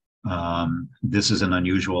picture, this is an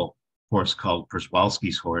unusual horse called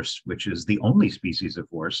Przewalski's horse, which is the only species of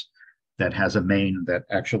horse that has a mane that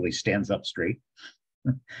actually stands up straight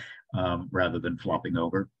rather than flopping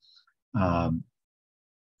over.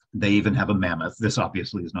 They even have a mammoth. This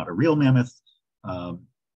obviously is not a real mammoth,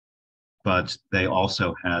 but they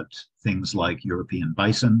also had things like European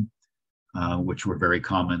bison, which were very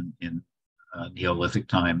common in Neolithic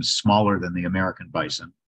times, smaller than the American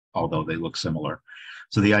bison, although they look similar.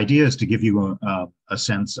 So the idea is to give you a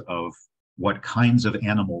sense of what kinds of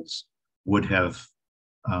animals would have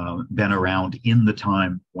been around in the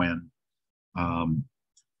time when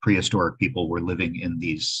prehistoric people were living in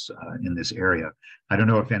this area. I don't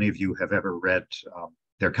know if any of you have ever read,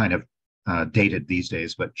 they're kind of dated these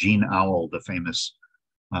days, but Jean Auel, the famous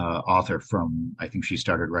author from, I think she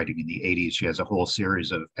started writing in the 80s. She has a whole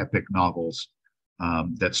series of epic novels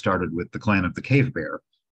that started with The Clan of the Cave Bear.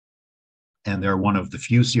 And they're one of the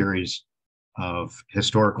few series of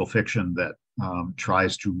historical fiction that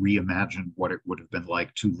tries to reimagine what it would have been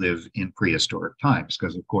like to live in prehistoric times.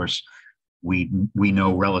 Because, of course, we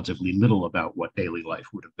know relatively little about what daily life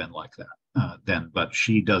would have been like that then. But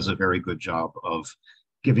she does a very good job of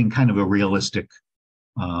giving kind of a realistic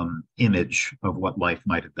image of what life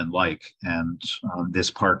might have been like. And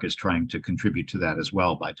this park is trying to contribute to that as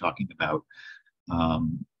well by talking about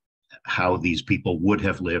how these people would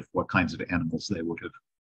have lived, what kinds of animals they would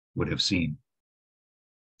have seen.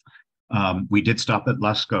 We did stop at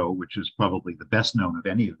Lascaux, which is probably the best known of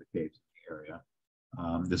any of the caves in the area.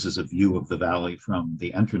 This is a view of the valley from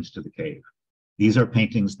the entrance to the cave. These are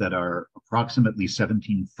paintings that are approximately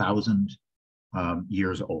 17,000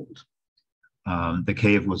 years old. The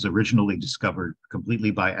cave was originally discovered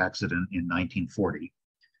completely by accident in 1940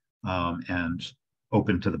 and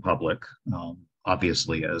opened to the public,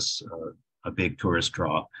 obviously as a big tourist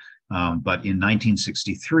draw. But in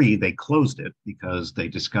 1963, they closed it because they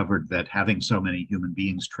discovered that having so many human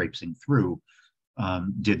beings traipsing through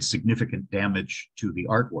did significant damage to the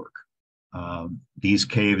artwork. These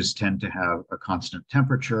caves tend to have a constant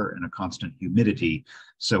temperature and a constant humidity.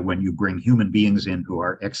 So when you bring human beings in who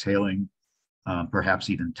are exhaling, perhaps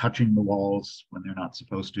even touching the walls when they're not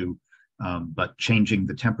supposed to, but changing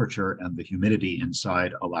the temperature and the humidity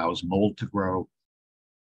inside allows mold to grow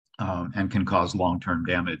and can cause long-term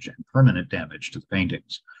damage and permanent damage to the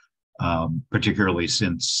paintings, particularly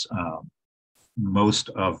since most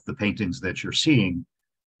of the paintings that you're seeing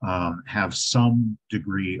have some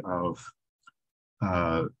degree of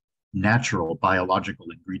natural biological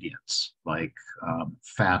ingredients like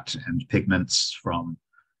fat and pigments from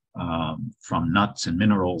nuts and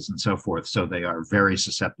minerals and so forth. So they are very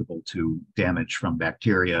susceptible to damage from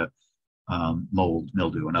bacteria, mold,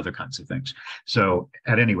 mildew, and other kinds of things. So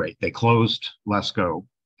at any rate, they closed Lascaux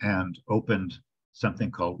and opened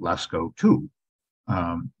something called Lascaux 2,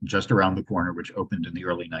 just around the corner, which opened in the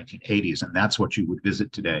early 1980s. And that's what you would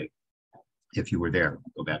visit today if you were there.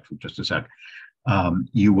 I'll go back for just a sec.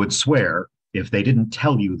 You would swear, if they didn't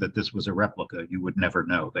tell you that this was a replica, you would never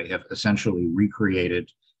know. They have essentially recreated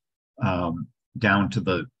down to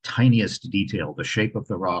the tiniest detail, the shape of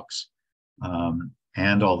the rocks,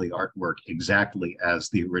 and all the artwork exactly as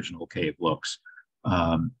the original cave looks.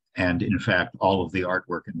 And in fact, all of the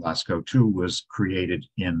artwork in Lascaux 2 was created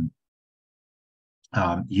in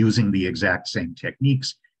using the exact same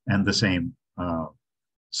techniques and the same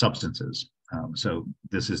substances. So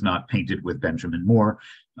this is not painted with Benjamin Moore.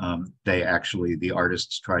 The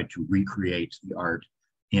artists tried to recreate the art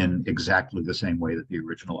in exactly the same way that the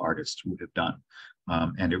original artists would have done.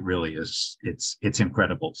 And it really is, it's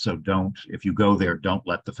incredible. So if you go there, don't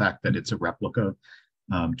let the fact that it's a replica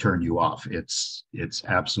turn you off. It's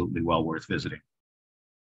absolutely well worth visiting.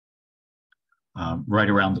 Right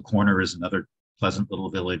around the corner is another pleasant little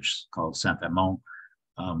village called Saint-Amand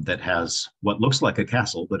that has what looks like a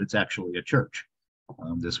castle, but it's actually a church.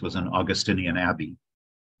 This was an Augustinian abbey,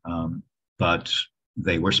 but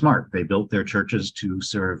they were smart. They built their churches to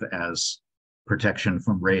serve as protection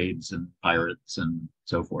from raids and pirates and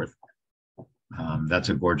so forth. That's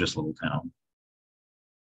a gorgeous little town.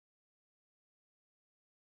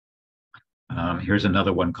 Here's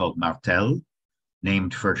another one called Martel,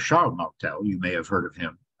 named for Charles Martel. You may have heard of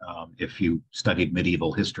him if you studied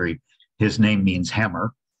medieval history. His name means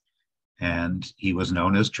hammer, and he was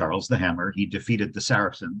known as Charles the Hammer. He defeated the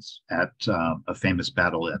Saracens at a famous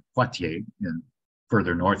battle at Poitiers,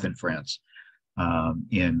 further north in France,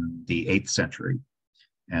 in the 8th century.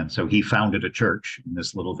 And so he founded a church in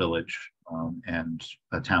this little village, and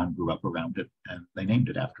a town grew up around it, and they named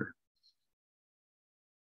it after him.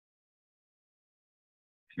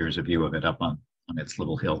 Here's a view of it up on its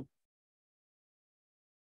little hill.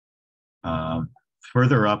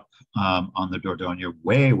 Further up on the Dordogne,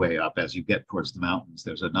 way up as you get towards the mountains,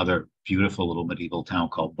 there's another beautiful little medieval town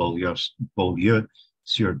called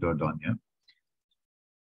Beaulieu-sur-Dordogne.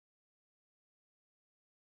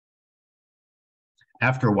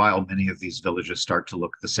 After a while, many of these villages start to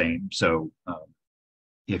look the same. So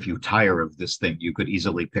if you tire of this thing, you could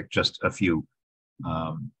easily pick just a few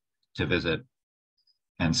to visit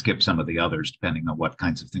and skip some of the others, depending on what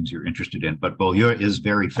kinds of things you're interested in. But Beaulieu is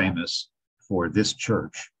very famous for this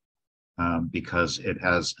church because it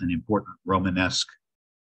has an important Romanesque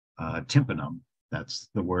tympanum. That's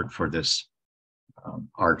the word for this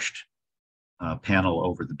arched panel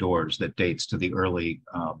over the doors that dates to the early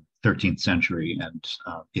 13th century, and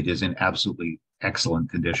it is in absolutely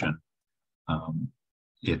excellent condition.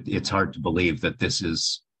 It's hard to believe that this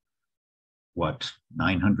is,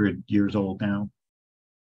 900 years old now?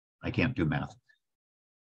 I can't do math.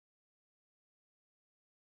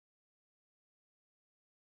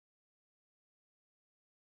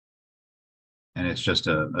 And it's just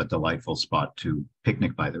a delightful spot to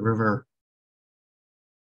picnic by the river.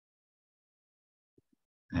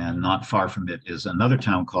 And not far from it is another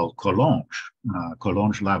town called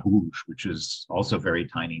Collonges-la-Rouge, which is also very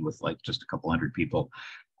tiny with like just a couple hundred people.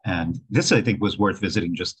 And this, I think, was worth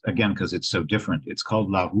visiting just again because it's so different. It's called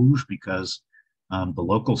La Rouge because the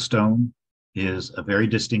local stone is a very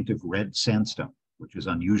distinctive red sandstone, which is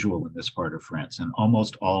unusual in this part of France. And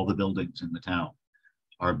almost all the buildings in the town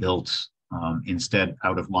are built instead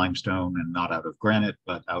out of limestone and not out of granite,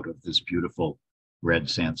 but out of this beautiful red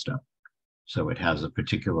sandstone. So it has a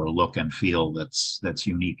particular look and feel that's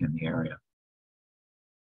unique in the area.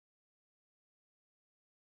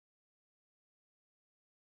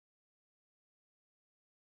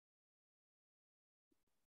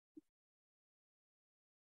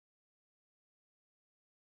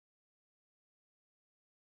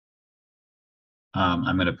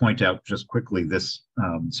 I'm going to point out just quickly this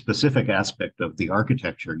specific aspect of the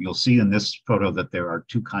architecture. You'll see in this photo that there are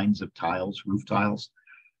two kinds of tiles, roof tiles.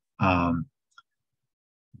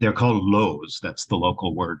 They're called lows. That's the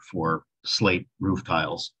local word for slate roof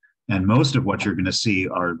tiles. And most of what you're going to see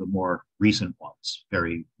are the more recent ones,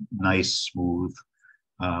 very nice, smooth.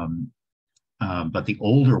 But the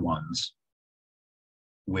older ones,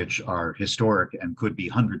 which are historic and could be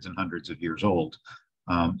hundreds and hundreds of years old,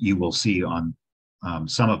 you will see on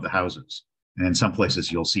some of the houses. And in some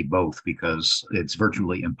places, you'll see both because it's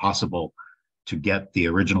virtually impossible to get the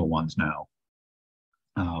original ones now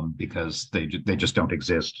because they just don't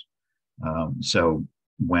exist. So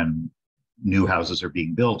when new houses are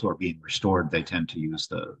being built or being restored, they tend to use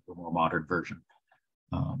the more modern version.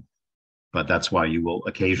 But that's why you will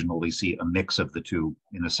occasionally see a mix of the two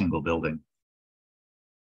in a single building.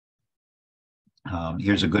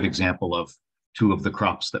 Here's a good example of two of the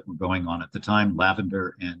crops that were going on at the time,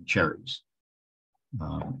 lavender and cherries.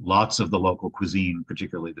 Lots of the local cuisine,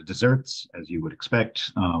 particularly the desserts, as you would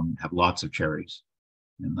expect, have lots of cherries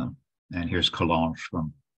in them. And here's Collonges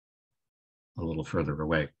from a little further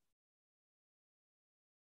away.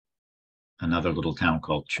 Another little town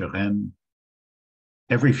called Turenne.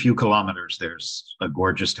 Every few kilometers, there's a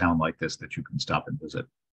gorgeous town like this that you can stop and visit.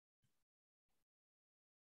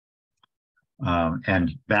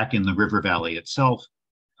 And back in the river valley itself,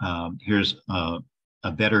 here's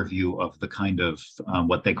a better view of the kind of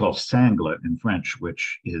what they call sangle in French,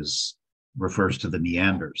 which refers to the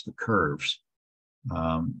meanders, the curves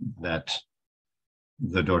that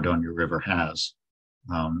the Dordogne River has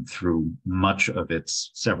through much of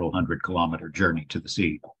its several hundred-kilometer journey to the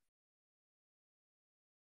sea.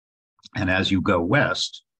 And as you go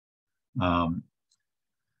west,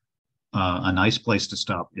 a nice place to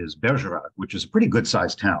stop is Bergerac, which is a pretty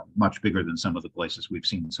good-sized town, much bigger than some of the places we've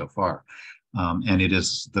seen so far. And it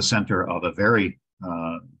is the center of a very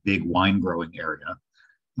big wine-growing area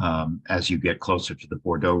as you get closer to the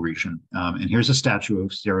Bordeaux region. And here's a statue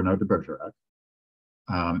of Cyrano de Bergerac.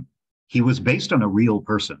 He was based on a real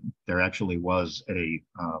person. There actually was a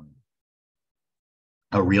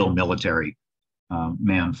real military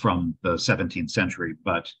man from the 17th century,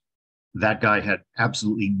 but that guy had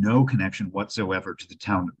absolutely no connection whatsoever to the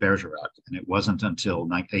town of Bergerac. And it wasn't until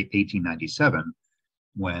 1897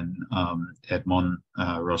 when Edmond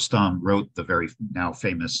Rostand wrote the very now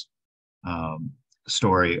famous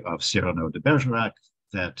story of Cyrano de Bergerac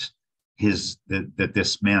that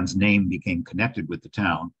this man's name became connected with the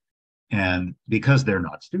town. And because they're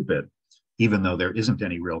not stupid, even though there isn't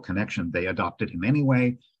any real connection, they adopted him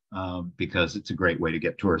anyway because it's a great way to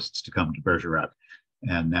get tourists to come to Bergerac.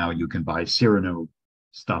 And now you can buy Cyrano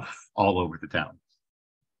stuff all over the town.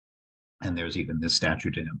 And there's even this statue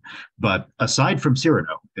to him. But aside from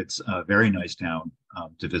Cyrano, it's a very nice town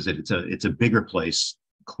to visit. It's a bigger place,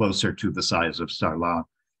 closer to the size of Sarlat,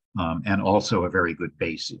 and also a very good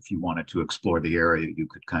base. If you wanted to explore the area, you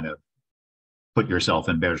could kind of put yourself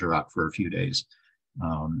in Bergerac for a few days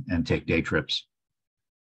and take day trips.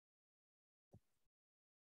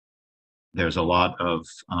 There's a lot of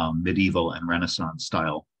medieval and Renaissance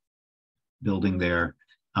style building there,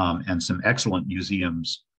 and some excellent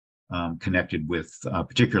museums connected with,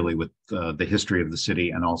 particularly with the history of the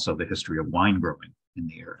city and also the history of wine growing in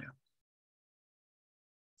the area.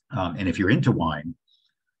 And if you're into wine,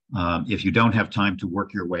 if you don't have time to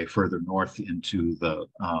work your way further north into the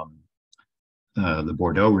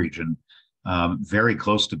Bordeaux region, very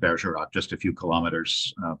close to Bergerac, just a few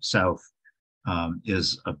kilometers south,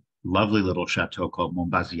 is a lovely little chateau called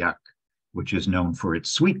Montbazillac, which is known for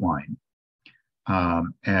its sweet wine.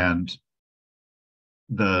 And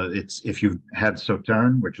if you've had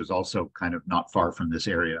Sauterne, which is also kind of not far from this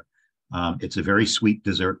area, it's a very sweet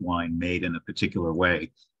dessert wine made in a particular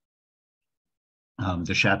way.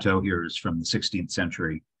 The chateau here is from the 16th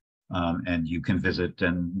century, and you can visit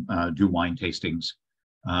and do wine tastings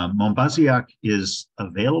Montbazillac is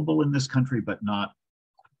available in this country, but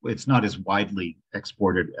it's not as widely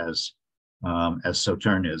exported as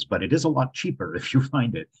Sauternes is, but it is a lot cheaper if you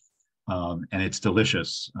find it. And it's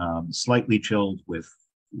delicious, slightly chilled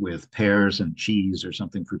with pears and cheese or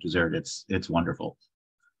something for dessert. It's wonderful.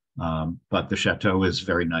 But the chateau is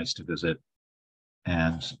very nice to visit.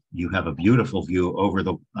 And you have a beautiful view over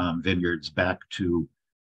the vineyards back to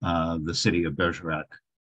the city of Bergerac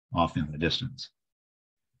off in the distance.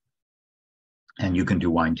 And you can do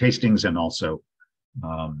wine tastings and also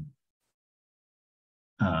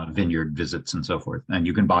vineyard visits and so forth. And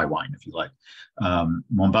you can buy wine if you like.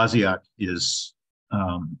 Montbazillac is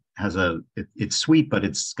it's sweet, but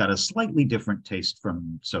it's got a slightly different taste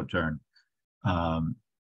from Sauternes.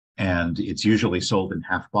 And it's usually sold in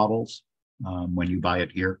half bottles when you buy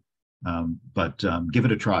it here. But give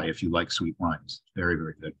it a try if you like sweet wines. Very,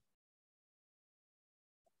 very good.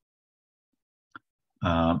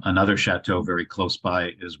 Another chateau very close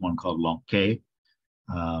by is one called Lanquet,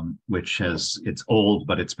 which it's old,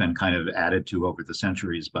 but it's been kind of added to over the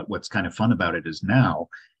centuries. But what's kind of fun about it is now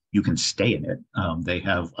you can stay in it. They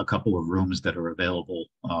have a couple of rooms that are available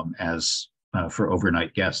for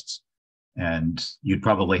overnight guests. And you'd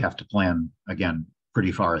probably have to plan, again,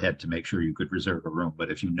 pretty far ahead to make sure you could reserve a room. But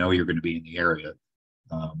if you know you're going to be in the area,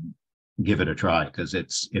 give it a try, because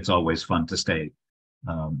it's always fun to stay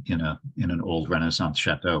in an old Renaissance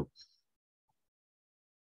chateau.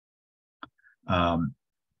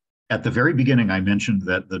 At the very beginning, I mentioned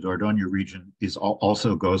that the Dordogne region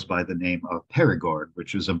also goes by the name of Perigord,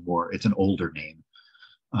 which is it's an older name.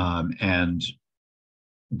 And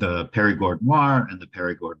the Perigord Noir and the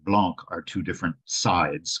Perigord Blanc are two different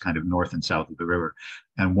sides, kind of north and south of the river.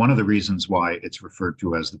 And one of the reasons why it's referred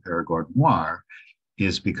to as the Perigord Noir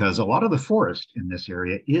is because a lot of the forest in this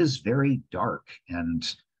area is very dark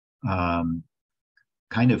and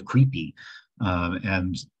kind of creepy.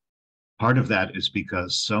 And part of that is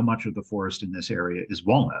because so much of the forest in this area is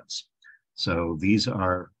walnuts. So these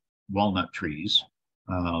are walnut trees,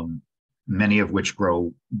 many of which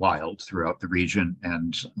grow wild throughout the region,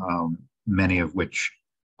 and many of which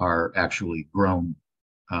are actually grown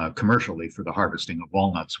commercially for the harvesting of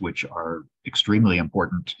walnuts, which are extremely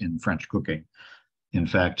important in French cooking. In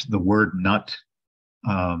fact, the word nut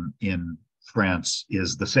in France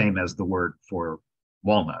is the same as the word for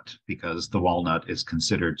walnut, because the walnut is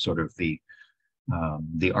considered sort of the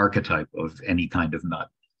archetype of any kind of nut.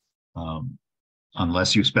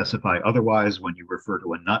 Unless you specify otherwise, when you refer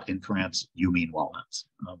to a nut in France, you mean walnuts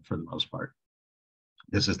for the most part.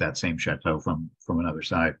 This is that same chateau from another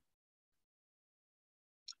side.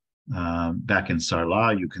 Back in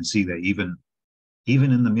Sarlat, you can see that even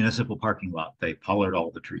in the municipal parking lot, they pollard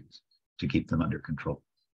all the trees to keep them under control.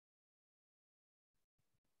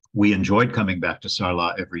 We enjoyed coming back to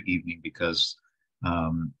Sarlat every evening because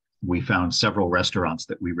we found several restaurants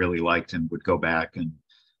that we really liked and would go back and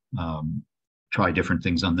try different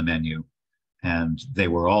things on the menu. And they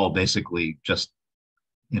were all basically just,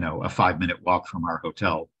 a 5-minute walk from our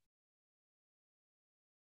hotel,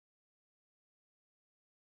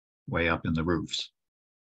 way up in the roofs.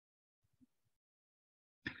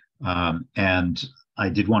 And I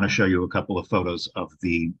did want to show you a couple of photos of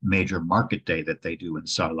the major market day that they do in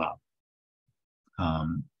Sarlat.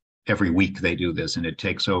 Every week they do this, and it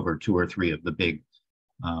takes over 2 or 3 of the big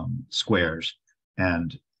squares.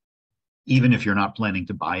 And even if you're not planning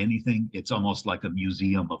to buy anything, it's almost like a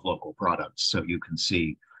museum of local products. So you can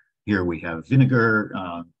see here we have vinegar,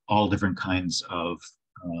 all different kinds of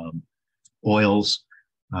oils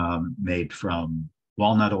made from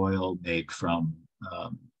walnut oil, made from,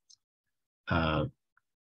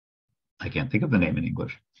 I can't think of the name in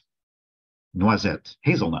English, noisette,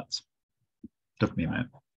 hazelnuts. Took me a minute.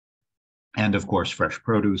 And of course, fresh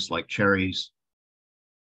produce like cherries,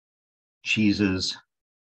 cheeses,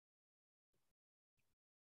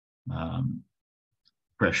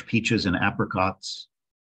 fresh peaches and apricots,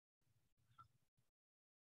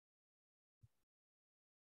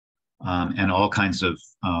 and all kinds of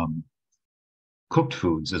cooked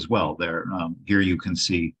foods as well. Here you can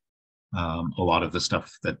see a lot of the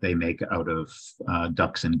stuff that they make out of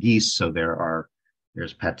ducks and geese. So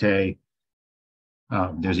there's pâté.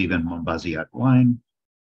 There's even Montbazillac wine,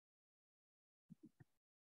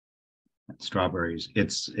 strawberries.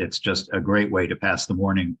 It's just a great way to pass the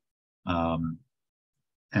morning.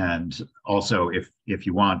 And also, if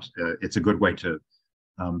you want, it's a good way to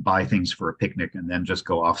buy things for a picnic and then just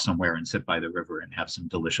go off somewhere and sit by the river and have some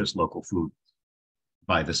delicious local food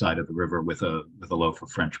by the side of the river with a loaf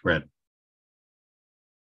of French bread.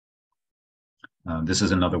 This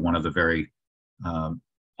is another one of the very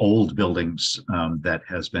old buildings that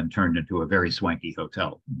has been turned into a very swanky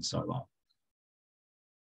hotel in Sarlat.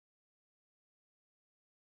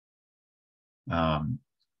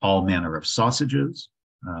 All manner of sausages.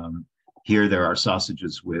 Here there are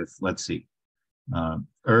sausages with, let's see,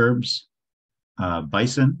 herbs,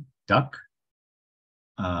 bison, duck,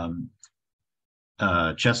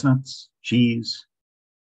 chestnuts, cheese,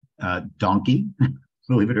 donkey,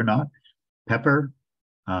 believe it or not, pepper,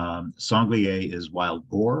 sanglier is wild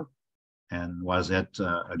boar, and noisette,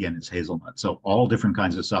 again, is hazelnut. So all different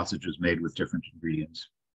kinds of sausages made with different ingredients.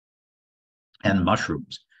 And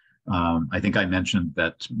mushrooms. I think I mentioned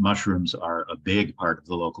that mushrooms are a big part of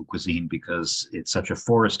the local cuisine because it's such a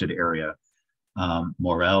forested area.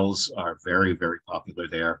 Morels are very, very popular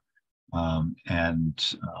there.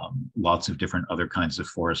 And lots of different other kinds of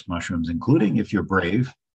forest mushrooms, including, if you're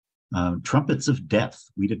brave, trumpets of death.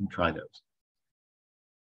 We didn't try those.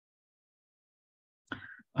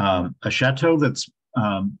 A chateau that's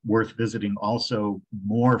worth visiting also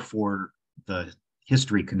more for the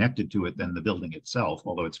history connected to it than the building itself,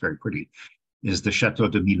 although it's very pretty, is the Chateau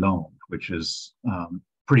de Milon, which is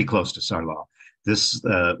pretty close to Sarlat. This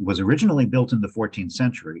was originally built in the 14th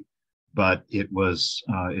century, but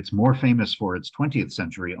it's more famous for its 20th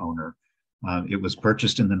century owner. It was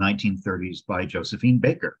purchased in the 1930s by Josephine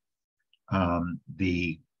Baker,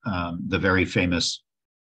 the very famous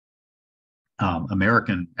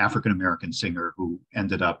African-American singer who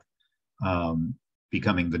ended up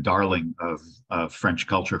becoming the darling of French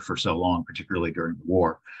culture for so long, particularly during the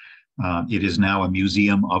war. It is now a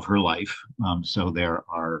museum of her life. So there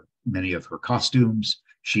are many of her costumes.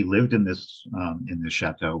 She lived in this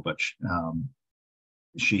chateau, but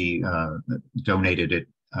she donated it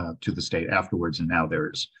to the state afterwards, and now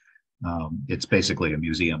it's basically a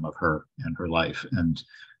museum of her and her life. And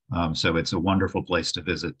so it's a wonderful place to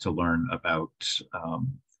visit to learn about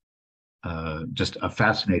just a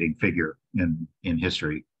fascinating figure in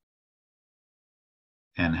history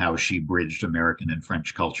and how she bridged American and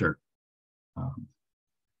French culture.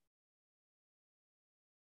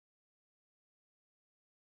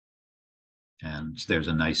 And there's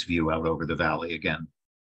a nice view out over the valley again.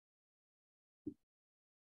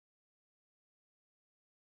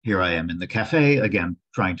 Here I am in the cafe, again,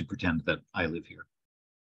 trying to pretend that I live here.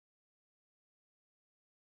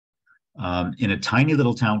 In a tiny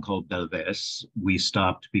little town called Belvès, we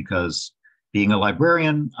stopped because, being a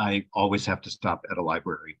librarian, I always have to stop at a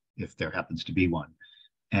library if there happens to be one.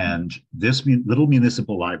 And this little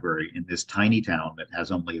municipal library in this tiny town that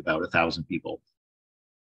has only about 1,000 people,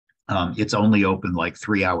 it's only open like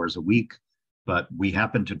 3 hours a week, but we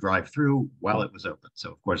happened to drive through while it was open.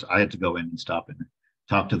 So of course I had to go in and stop and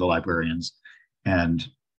talk to the librarians. And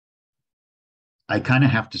I kind of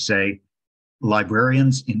have to say,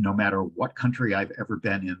 librarians in no matter what country I've ever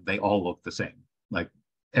been in, they all look the same. Like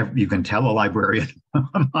you can tell a librarian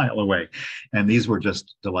a mile away. And these were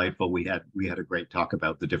just delightful. We had a great talk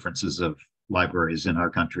about the differences of libraries in our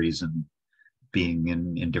countries and being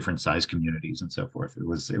in different size communities and so forth. It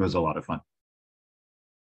was a lot of fun.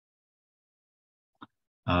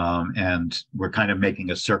 And we're kind of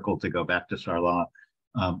making a circle to go back to Sarlat.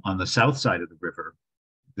 On the south side of the river,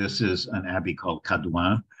 this is an abbey called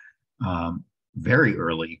Cadouin. Very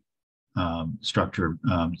early structure,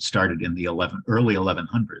 started in the early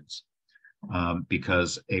 1100s,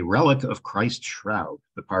 because a relic of Christ's shroud,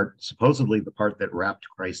 supposedly the part that wrapped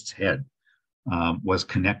Christ's head, was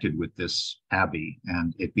connected with this abbey,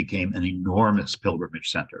 and it became an enormous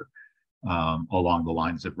pilgrimage center along the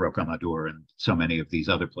lines of Rocamadour and so many of these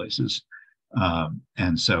other places.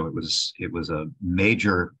 And so it was a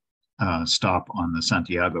major stop on the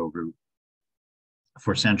Santiago route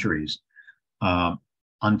for centuries,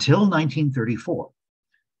 until 1934,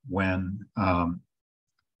 when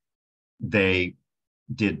they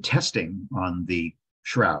did testing on the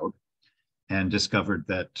shroud and discovered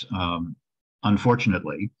that,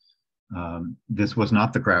 unfortunately, this was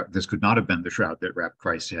not this could not have been the shroud that wrapped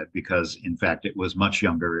Christ's head, because in fact it was much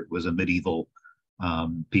younger. It was a medieval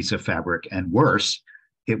piece of fabric, and worse,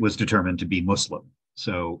 it was determined to be Muslim.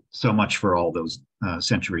 So much for all those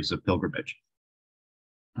centuries of pilgrimage.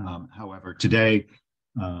 However, today,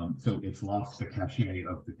 so it's lost the cachet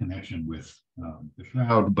of the connection with the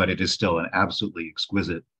shroud, but it is still an absolutely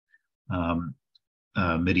exquisite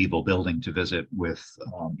medieval building to visit, with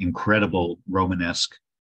incredible Romanesque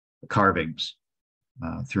carvings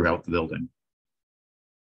throughout the building.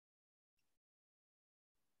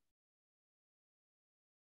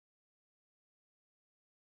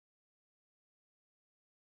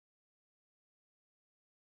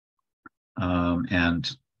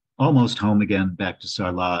 And almost home again, back to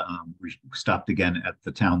Sarlat. We stopped again at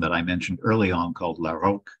the town that I mentioned early on called La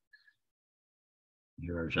Roque.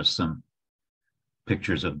 Here are just some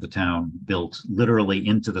pictures of the town built literally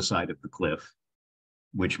into the side of the cliff,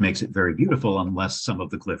 which makes it very beautiful unless some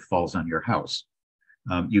of the cliff falls on your house.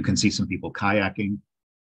 You can see some people kayaking.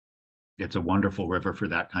 It's a wonderful river for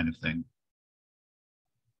that kind of thing.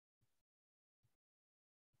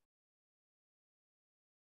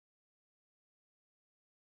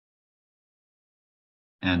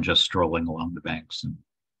 And just strolling along the banks and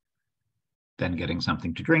then getting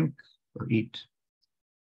something to drink or eat.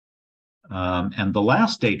 And the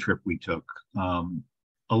last day trip we took,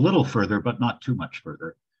 a little further, but not too much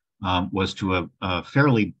further, was to a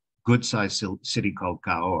fairly good-sized city called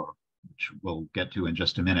Cahors, which we'll get to in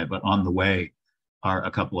just a minute. But on the way are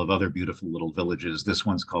a couple of other beautiful little villages. This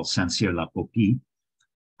one's called Saint-Cyr-la-Popie.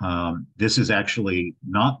 This is actually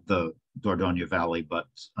not the Dordogne Valley, but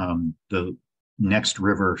the next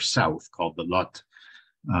river south called the Lot,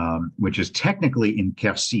 which is technically in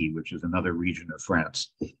Quercy, which is another region of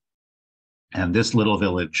France. And this little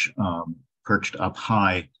village, perched up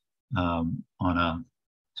high on a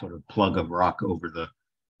sort of plug of rock over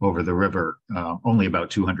the river, only about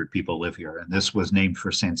 200 people live here. And this was named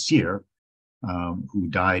for Saint-Cyr, who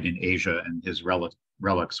died in Asia, and his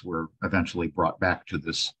relics were eventually brought back to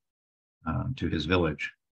this to his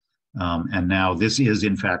village. And now this is,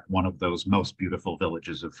 in fact, one of those most beautiful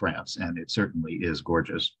villages of France, and it certainly is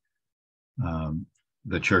gorgeous.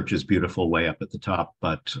 The church is beautiful way up at the top,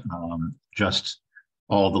 but just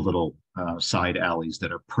all the little side alleys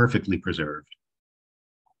that are perfectly preserved.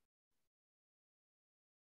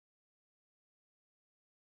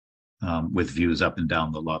 With views up and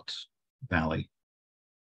down the Lot Valley.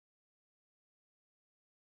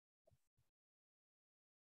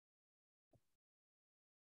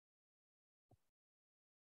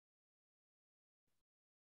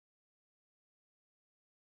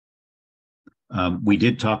 We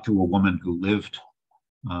did talk to a woman who lived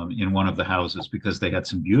in one of the houses because they had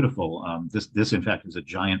some beautiful, this in fact is a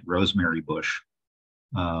giant rosemary bush.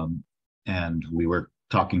 And we were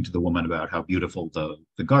talking to the woman about how beautiful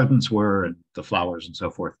the gardens were and the flowers and so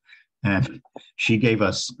forth. And she gave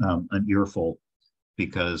us an earful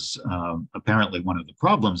because apparently one of the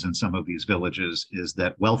problems in some of these villages is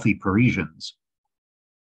that wealthy Parisians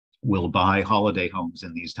will buy holiday homes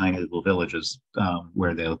in these tiny little villages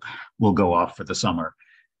where will go off for the summer.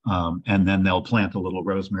 And then they'll plant a little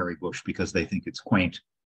rosemary bush because they think it's quaint.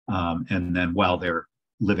 And then while they're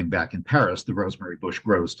living back in Paris, the rosemary bush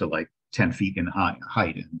grows to like 10 feet in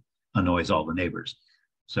height and annoys all the neighbors.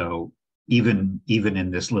 So even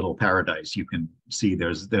in this little paradise, you can see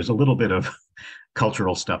there's a little bit of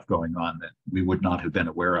cultural stuff going on that we would not have been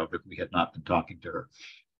aware of if we had not been talking to her.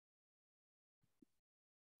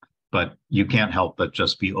 But you can't help but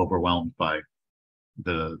just be overwhelmed by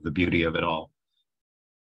the beauty of it all.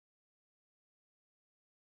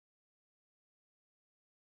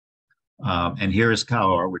 And here is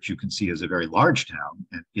Cahors, which you can see is a very large town.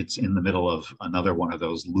 And it's in the middle of another one of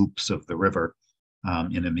those loops of the river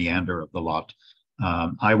in a meander of the Lot.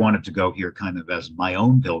 I wanted to go here kind of as my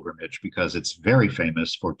own pilgrimage because it's very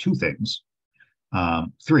famous for two things.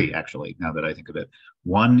 Three, actually, now that I think of it.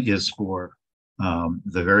 One is for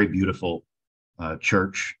the very beautiful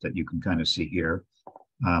church that you can kind of see here.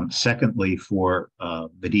 Secondly, for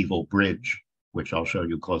medieval bridge, which I'll show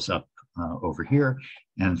you close up over here.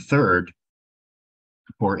 And third,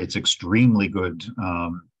 for its extremely good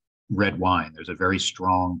red wine. There's a very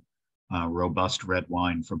strong, robust red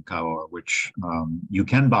wine from Cahors, which you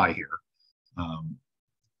can buy here.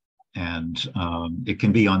 And it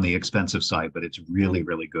can be on the expensive side, but it's really,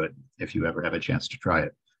 really good if you ever have a chance to try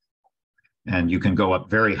it. And you can go up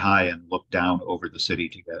very high and look down over the city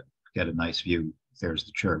to get a nice view. There's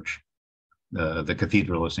the church, the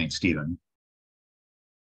Cathedral of St. Stephen.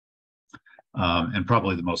 And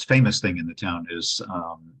probably the most famous thing in the town is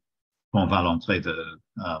Pont Valentré,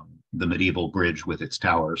 the medieval bridge with its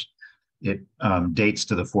towers. It dates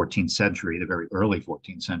to the 14th century, the very early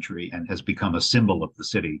 14th century, and has become a symbol of the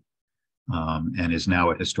city and is now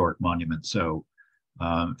a historic monument. So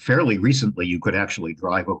fairly recently, you could actually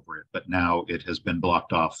drive over it, but now it has been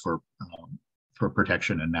blocked off for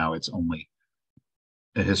protection, and now it's only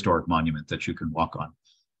a historic monument that you can walk on.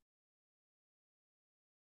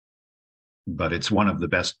 But it's one of the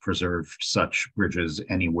best preserved such bridges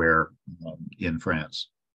anywhere in France.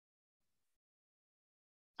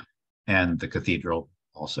 And the cathedral,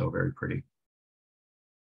 also very pretty,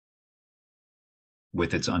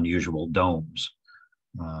 with its unusual domes,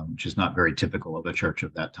 which is not very typical of a church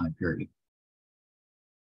of that time period.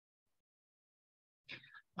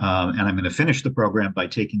 And I'm going to finish the program by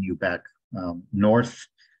taking you back north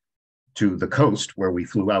to the coast where we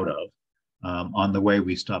flew out of. On the way,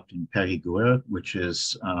 we stopped in Perigord, which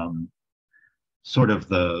is sort of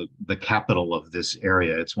the capital of this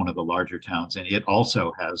area. It's one of the larger towns, and it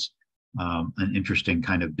also has an interesting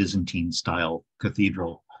kind of Byzantine style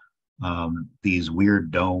cathedral. These weird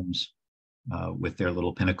domes with their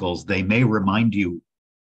little pinnacles. They may remind you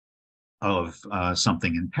of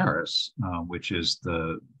something in Paris, which is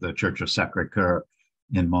the Church of Sacré-Cœur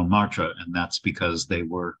in Montmartre, and that's because they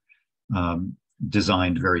were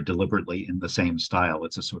designed very deliberately in the same style.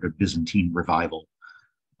 It's a sort of Byzantine revival,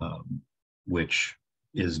 which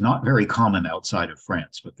is not very common outside of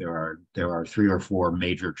France, but there are 3 or 4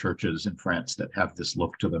 major churches in France that have this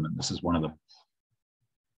look to them, and this is one of them.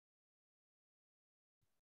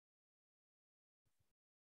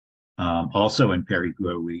 Also in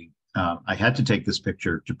Perigord, I had to take this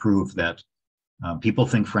picture to prove that people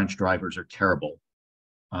think French drivers are terrible,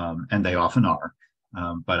 and they often are.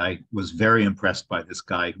 But I was very impressed by this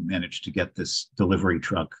guy who managed to get this delivery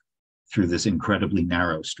truck through this incredibly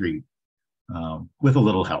narrow street with a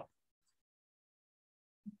little help.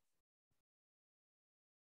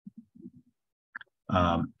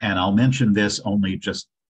 And I'll mention this only just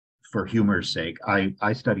for humor's sake.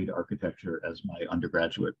 I studied architecture as my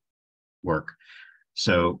undergraduate work.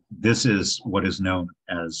 So this is what is known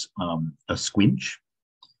as a squinch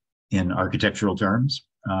in architectural terms.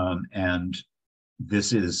 And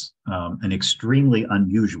this is an extremely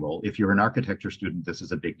unusual, if you're an architecture student, this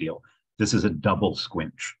is a big deal. This is a double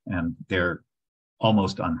squinch, and they're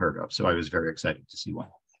almost unheard of. So I was very excited to see one.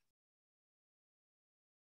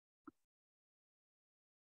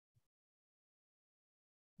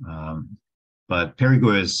 But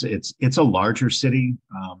Perigord it's a larger city,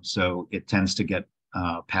 so it tends to get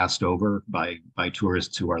passed over by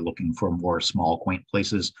tourists who are looking for more small, quaint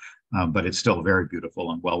places. But it's still very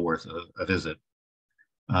beautiful and well worth a visit.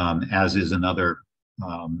 As is another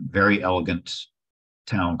very elegant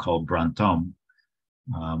town called Brantôme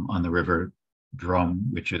on the river Drôme,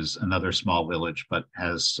 which is another small village, but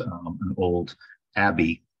has an old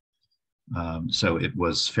abbey. So it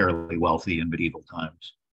was fairly wealthy in medieval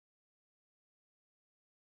times.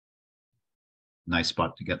 Nice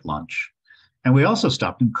spot to get lunch. And we also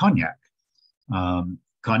stopped in Cognac.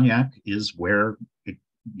 Cognac is where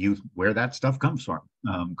that stuff comes from.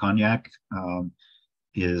 Cognac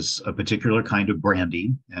is a particular kind of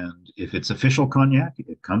brandy, and if it's official cognac,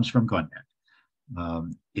 it comes from Cognac.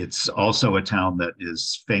 It's also a town that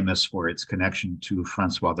is famous for its connection to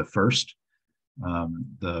Francois I,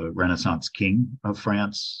 the Renaissance king of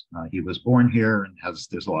France. He was born here and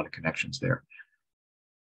there's a lot of connections there.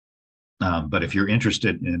 But if you're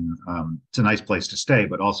interested in, it's a nice place to stay,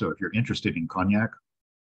 but also if you're interested in Cognac,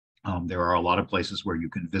 there are a lot of places where you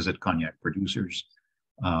can visit Cognac producers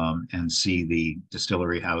and see the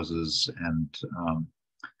distillery houses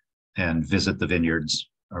and visit the vineyards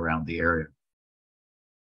around the area.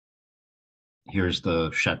 Here's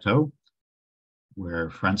the chateau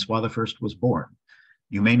where Francois I was born.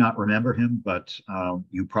 You may not remember him, but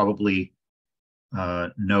you probably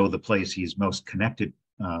know the place he's most connected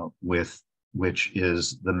with, which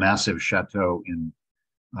is the massive chateau in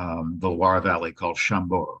the Loire Valley called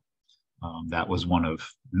Chambord. That was one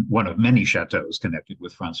of many chateaux connected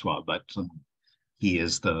with Francois, but he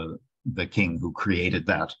is the king who created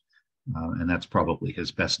that, and that's probably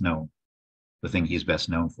the thing he's best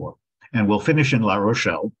known for. And we'll finish in La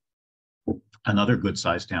Rochelle, another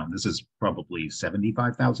good-sized town. This is probably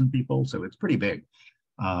 75,000 people, so it's pretty big.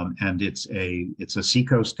 And it's a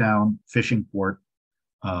seacoast town, fishing port.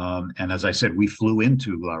 And as I said, we flew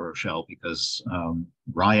into La Rochelle because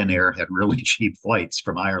Ryanair had really cheap flights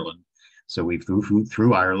from Ireland. So we flew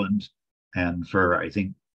through Ireland, and for, I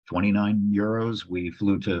think, 29 euros, we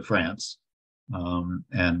flew to France.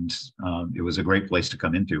 And it was a great place to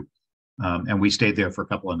come into. And we stayed there for a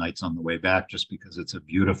couple of nights on the way back, just because it's a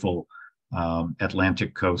beautiful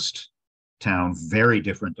Atlantic coast town, very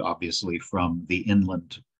different, obviously, from the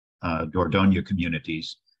inland Dordogne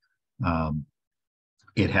communities.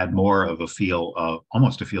 It had more of a feel of,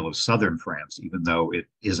 almost a feel of southern France, even though it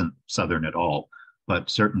isn't southern at all, but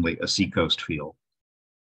certainly a seacoast feel.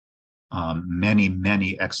 Many,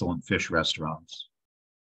 many excellent fish restaurants.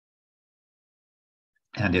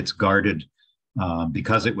 And it's guarded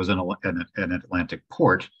because it was an Atlantic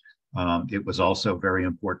port. It was also very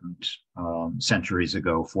important centuries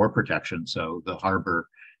ago for protection. So the harbor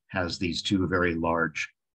has these 2 very large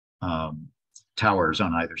towers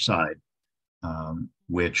on either side,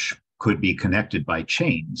 which could be connected by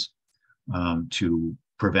chains to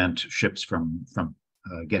prevent ships from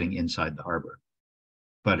getting inside the harbor.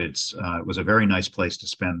 but it was a very nice place to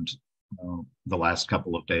spend the last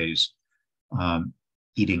couple of days,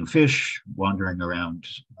 eating fish, wandering around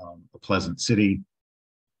a pleasant city.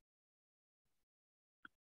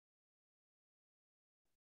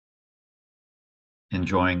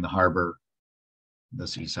 Enjoying the harbor, the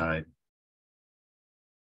seaside.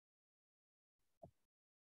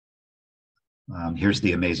 Here's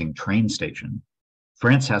the amazing train station.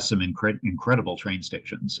 France has some incredible train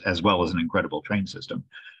stations, as well as an incredible train system.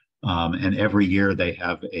 And every year they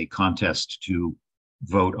have a contest to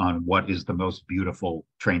vote on what is the most beautiful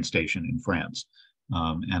train station in France.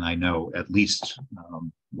 And I know at least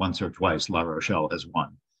once or twice La Rochelle has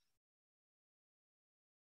won.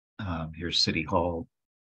 Here's City Hall.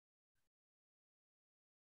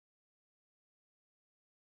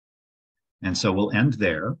 And so we'll end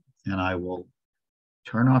there, and I will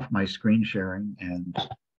turn off my screen sharing and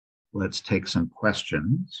let's take some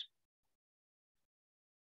questions.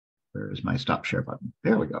 Where is my stop share button?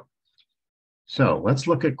 There we go. So let's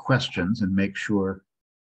look at questions and make sure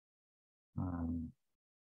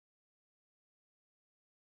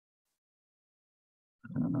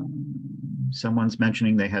someone's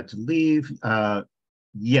mentioning they had to leave.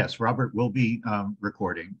 Yes, Robert will be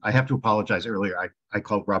recording. I have to apologize earlier. I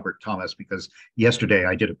called Robert Thomas because yesterday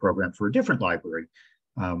I did a program for a different library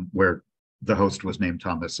where the host was named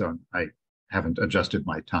Thomas, so I haven't adjusted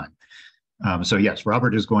my time. So yes,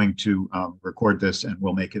 Robert is going to record this and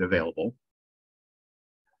we'll make it available.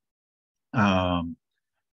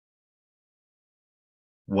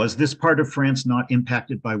 Was this part of France not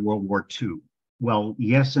impacted by World War II? Well,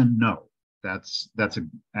 yes and no. That's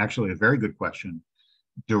actually a very good question.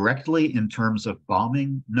 Directly in terms of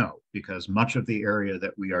bombing, no, because much of the area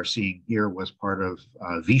that we are seeing here was part of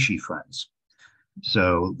Vichy France.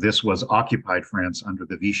 So this was occupied France under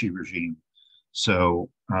the Vichy regime. So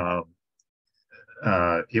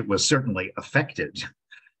it was certainly affected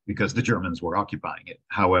because the Germans were occupying it.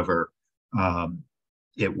 However,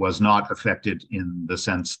 it was not affected in the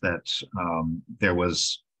sense that there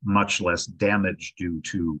was much less damage due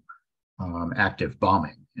to active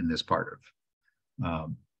bombing in this part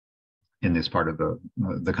of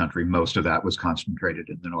the country. Most of that was concentrated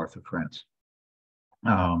in the north of France.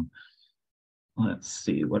 Let's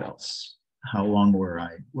see, what else? How long were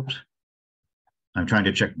I? Whoops. I'm trying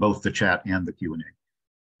to check both the chat and the Q&A.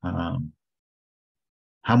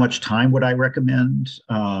 How much time would I recommend?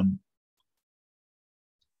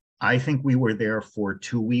 I think we were there for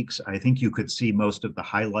 2 weeks. I think you could see most of the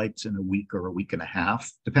highlights in a week or a week and a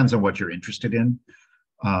half. Depends on what you're interested in.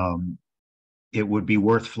 It would be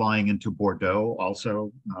worth flying into Bordeaux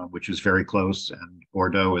also, which is very close. And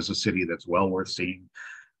Bordeaux is a city that's well worth seeing.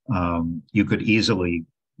 You could easily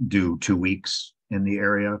do 2 weeks in the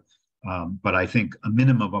area, but I think a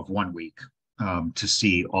minimum of 1 week to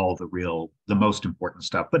see all the most important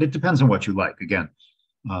stuff. But it depends on what you like. Again,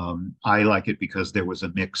 I like it because there was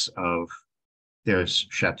a mix of, there's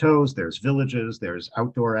chateaus, there's villages, there's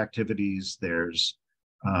outdoor activities, there's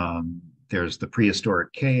the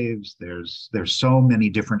prehistoric caves, there's so many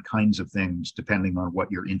different kinds of things depending on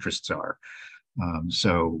what your interests are.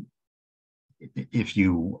 So if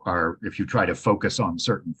you try to focus on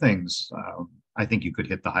certain things, I think you could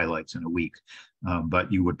hit the highlights in a week,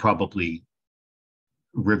 but you would probably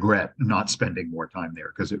regret not spending more time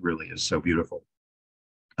there because it really is so beautiful.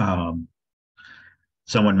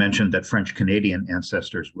 Someone mentioned that French-Canadian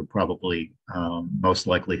ancestors would probably most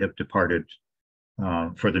likely have departed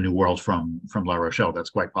for the New World from La Rochelle. That's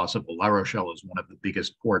quite possible. La Rochelle is one of the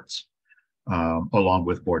biggest ports, along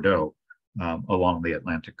with Bordeaux, along the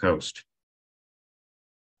Atlantic coast.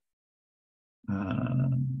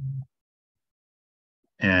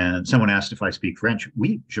 And someone asked if I speak French.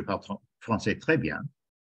 Oui, je parle français très bien.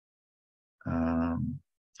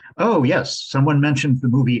 Oh, yes. Someone mentioned the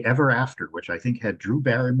movie Ever After, which I think had Drew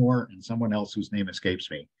Barrymore and someone else whose name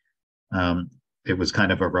escapes me. It was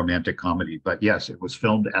kind of a romantic comedy, but yes, it was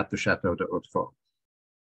filmed at the Chateau de Hautefort.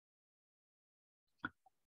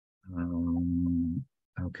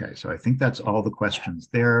 Okay, so I think that's all the questions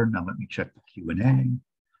there. Now let me check the Q&A.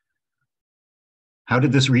 How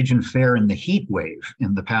did this region fare in the heat wave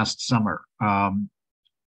in the past summer?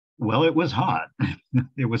 Well, it was hot.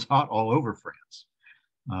 It was hot all over France.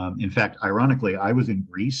 In fact, ironically, I was in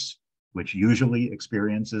Greece, which usually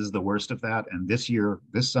experiences the worst of that. And this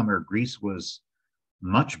summer, Greece was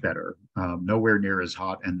much better, nowhere near as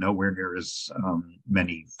hot and nowhere near as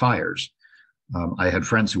many fires. I had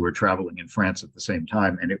friends who were traveling in France at the same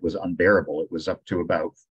time, and it was unbearable. It was up to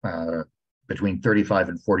about between 35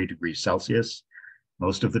 and 40 degrees Celsius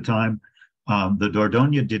most of the time. The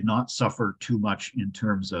Dordogne did not suffer too much in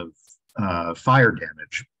terms of fire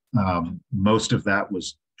damage. Most of that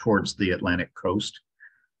was towards the Atlantic coast,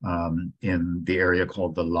 in the area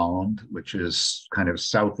called the Landes, which is kind of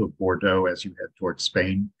south of Bordeaux as you head towards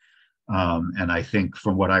Spain. And I think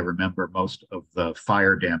from what I remember, most of the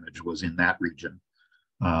fire damage was in that region.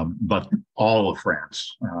 But all of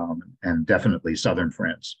France, and definitely southern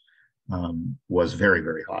France, was very,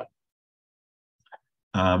 very hot.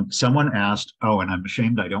 Someone asked, oh, and I'm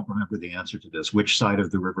ashamed I don't remember the answer to this, which side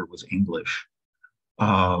of the river was English?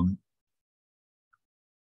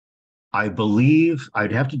 I believe,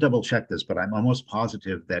 I'd have to double check this, but I'm almost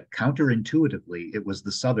positive that counterintuitively, it was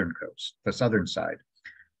the southern coast, the southern side.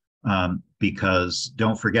 Because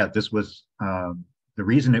don't forget, this was, the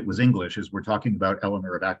reason it was English is we're talking about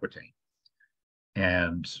Eleanor of Aquitaine.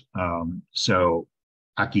 And so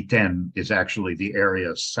Aquitaine is actually the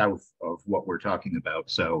area south of what we're talking about.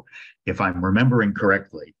 So if I'm remembering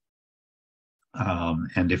correctly,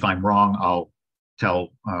 and if I'm wrong, I'll tell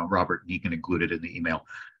Robert, and he can include it in the email.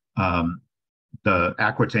 The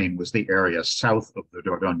Aquitaine was the area south of the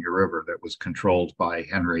Dordogne River that was controlled by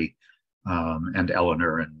Henry and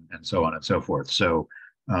Eleanor and so on and so forth. So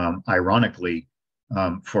ironically,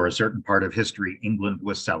 for a certain part of history, England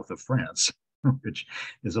was south of France, which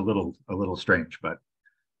is a little strange. But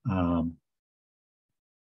can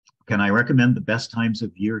I recommend the best times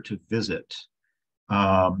of year to visit?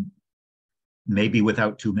 Maybe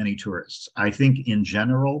without too many tourists. I think in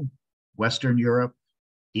general, Western Europe,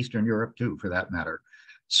 Eastern Europe too, for that matter,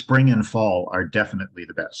 spring and fall are definitely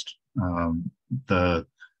the best. The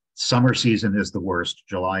summer season is the worst,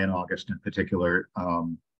 July and August in particular.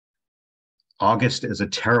 August is a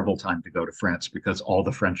terrible time to go to France because all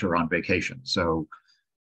the French are on vacation. So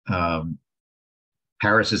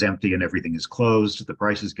Paris is empty and everything is closed. The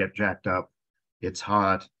prices get jacked up. It's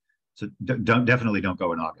hot. So definitely don't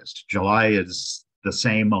go in August. July is the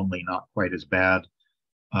same, only not quite as bad.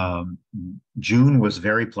 June was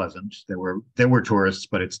very pleasant. There were tourists,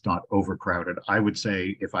 but it's not overcrowded. I would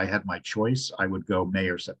say if I had my choice, I would go May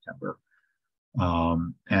or September,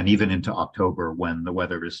 and even into October when the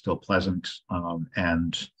weather is still pleasant,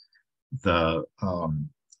 and the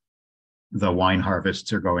wine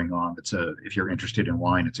harvests are going on. If you're interested in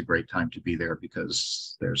wine, it's a great time to be there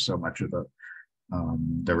because there's so much of the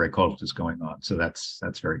récolte is going on. So that's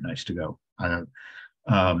very nice to go.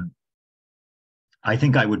 I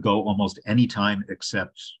think I would go almost any time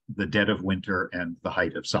except the dead of winter and the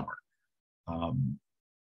height of summer. I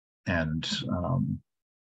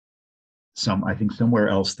think somewhere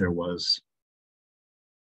else there was,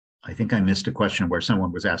 I think I missed a question where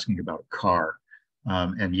someone was asking about a car.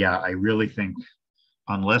 And yeah, I really think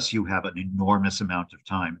unless you have an enormous amount of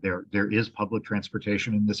time, there is public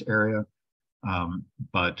transportation in this area,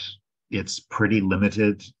 but it's pretty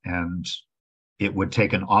limited and it would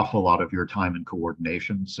take an awful lot of your time and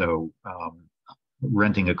coordination. So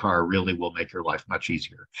renting a car really will make your life much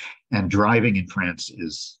easier. And driving in France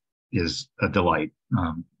is a delight.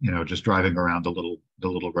 Just driving around the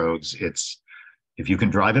little roads. If you can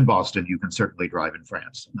drive in Boston, you can certainly drive in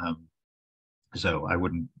France. So I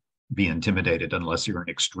wouldn't be intimidated unless you're an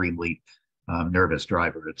extremely nervous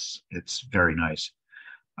driver. It's very nice.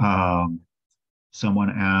 Someone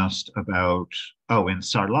asked about, in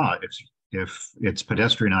Sarlat, if it's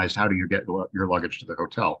pedestrianized, how do you get your luggage to the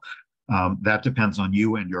hotel? That depends on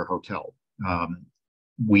you and your hotel.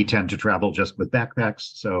 We tend to travel just with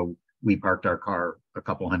backpacks, so we parked our car a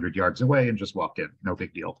couple 100 yards away and just walked in, no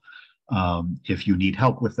big deal. If you need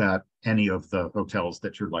help with that, any of the hotels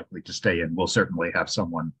that you're likely to stay in will certainly have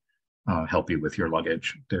someone help you with your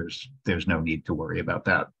luggage. There's no need to worry about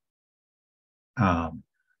that.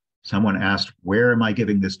 Someone asked, where am I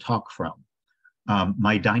giving this talk from?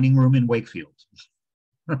 My dining room in Wakefield,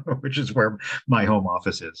 which is where my home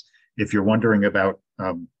office is. If you're wondering about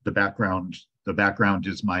the background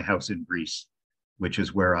is my house in Greece, which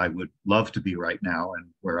is where I would love to be right now and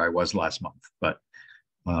where I was last month. But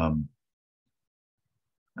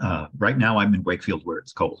right now I'm in Wakefield where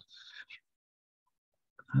it's cold.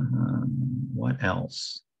 What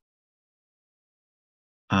else?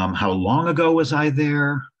 How long ago was I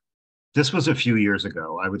there? This was a few years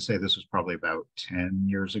ago. I would say this was probably about 10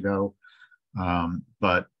 years ago,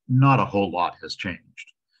 but not a whole lot has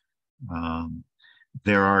changed.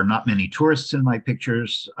 There are not many tourists in my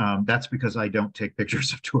pictures. That's because I don't take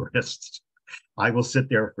pictures of tourists. I will sit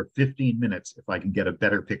there for 15 minutes if I can get a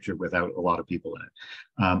better picture without a lot of people in it.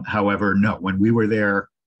 However, no, when we were there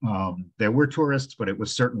were tourists, but it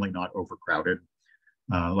was certainly not overcrowded.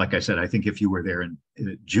 Like I said, I think if you were there in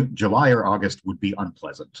July or August would be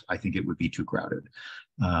unpleasant. I think it would be too crowded.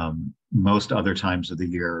 Most other times of the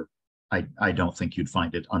year, I don't think you'd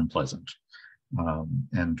find it unpleasant.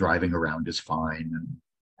 And driving around is fine,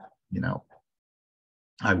 and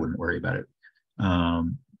I wouldn't worry about it.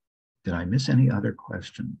 Did I miss any other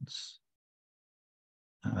questions?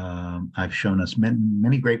 I've shown us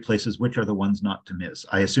many great places. Which are the ones not to miss?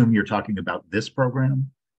 I assume you're talking about this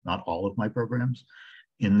program, not all of my programs.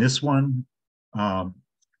 In this one,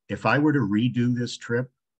 if I were to redo this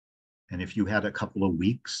trip, and if you had a couple of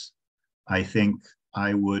weeks, I think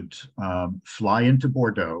I would fly into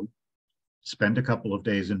Bordeaux, spend a couple of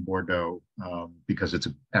days in Bordeaux, because it's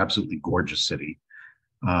an absolutely gorgeous city.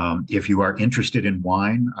 If you are interested in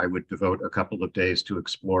wine, I would devote a couple of days to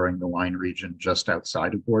exploring the wine region just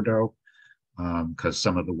outside of Bordeaux, because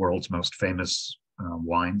some of the world's most famous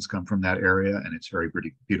wines come from that area, and it's very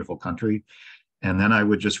pretty, beautiful country. And then I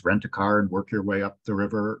would just rent a car and work your way up the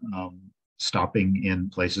river, stopping in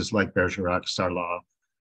places like Bergerac, Sarlat.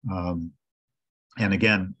 And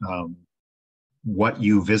again, what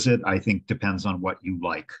you visit, I think, depends on what you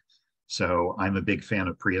like. So I'm a big fan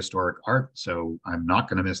of prehistoric art, so I'm not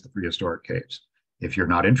going to miss the prehistoric caves. If you're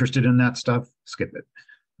not interested in that stuff, skip it.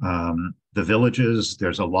 The villages,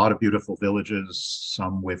 there's a lot of beautiful villages,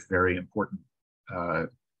 some with very important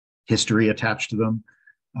history attached to them.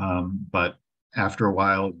 But after a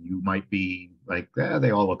while, you might be like,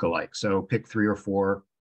 they all look alike. So pick 3 or 4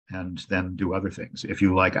 and then do other things. If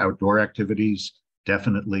you like outdoor activities,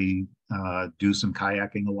 definitely do some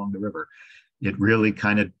kayaking along the river. It really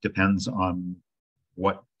kind of depends on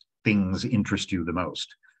what things interest you the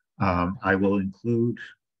most. I will include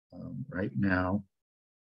right now.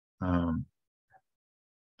 Oh,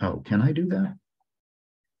 can I do that?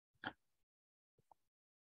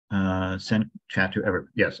 Send chat to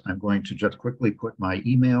ever. Yes, I'm going to just quickly put my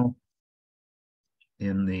email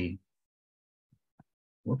in the,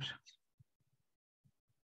 whoops.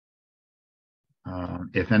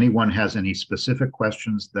 If anyone has any specific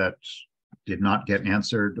questions that did not get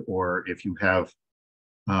answered, or if you have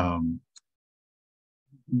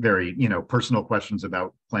very personal questions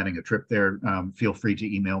about planning a trip there, feel free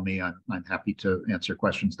to email me. I'm happy to answer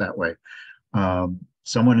questions that way.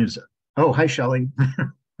 Someone is, oh, hi, Shelley.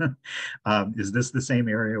 Is this the same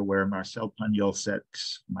area where Marcel Pagnol set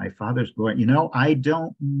My Father's Going? I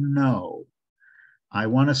don't know. I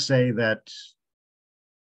want to say that,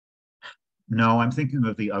 no, I'm thinking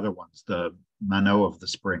of the other ones, the Manot of the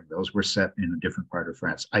Spring. Those were set in a different part of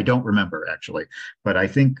France. I don't remember, actually, but I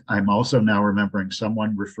think I'm also now remembering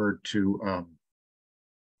someone referred to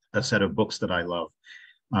a set of books that I love.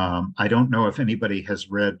 I don't know if anybody has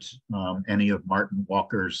read any of Martin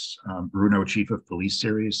Walker's Bruno Chief of Police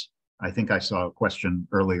series. I think I saw a question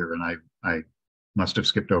earlier and I must have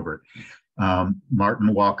skipped over it.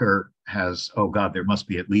 Martin Walker has, oh God, there must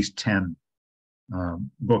be at least 10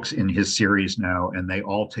 books in his series now, and they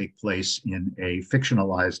all take place in a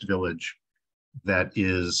fictionalized village that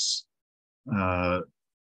is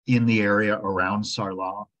in the area around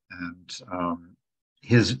Sarlat, and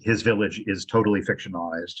his village is totally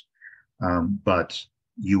fictionalized, but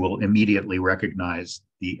you will immediately recognize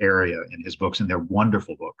the area in his books, and they're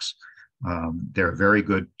wonderful books. They're very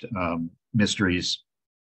good mysteries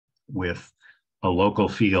with a local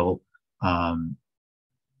feel,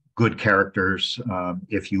 good characters.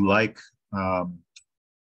 If you like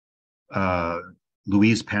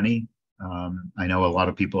Louise Penny, I know a lot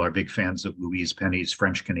of people are big fans of Louise Penny's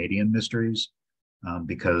French-Canadian mysteries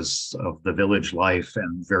because of the village life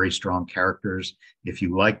and very strong characters. If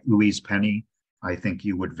you like Louise Penny, I think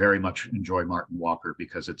you would very much enjoy Martin Walker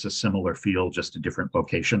because it's a similar feel, just a different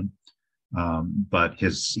location. But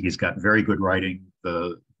he's got very good writing.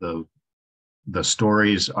 The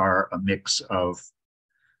stories are a mix of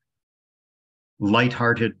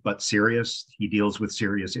lighthearted but serious. He deals with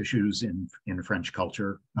serious issues in French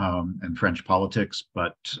culture and French politics,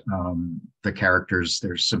 but the characters,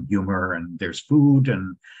 there's some humor and there's food,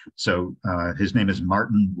 and so his name is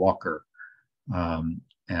Martin Walker,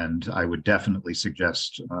 and I would definitely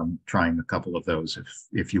suggest trying a couple of those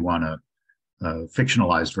if you want a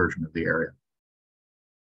fictionalized version of the area.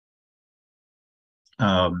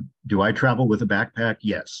 Do I travel with a backpack?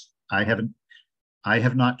 Yes. I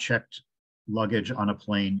have not checked luggage on a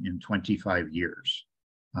plane in 25 years.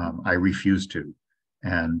 I refuse to.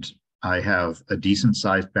 And I have a decent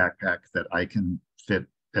sized backpack that I can fit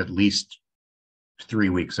at least 3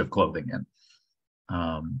 weeks of clothing in.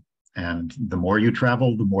 And the more you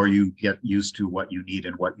travel, the more you get used to what you need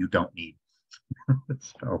and what you don't need.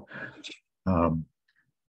 So,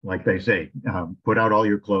 like they say, put out all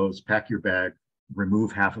your clothes, pack your bag,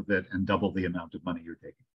 remove half of it, and double the amount of money you're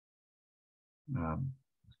taking.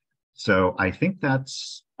 So I think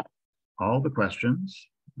that's all the questions.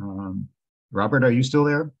 Robert, are you still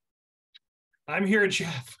there? I'm here,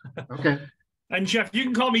 Jeff. Okay. And Jeff, you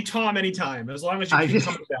can call me Tom anytime, as long as you keep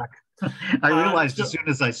coming back. I realized as soon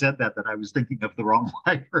as I said that I was thinking of the wrong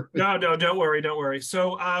library. No, don't worry, don't worry.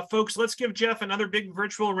 So, folks, let's give Jeff another big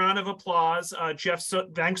virtual round of applause. Jeff,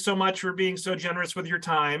 thanks so much for being so generous with your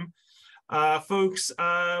time. Folks,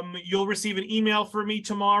 you'll receive an email from me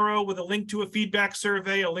tomorrow with a link to a feedback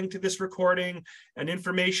survey, a link to this recording, and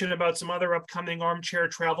information about some other upcoming armchair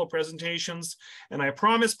travel presentations. And I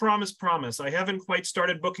promise, I haven't quite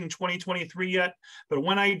started booking 2023 yet, but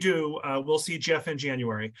when I do, we'll see Jeff in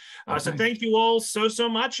January. Okay. So thank you all so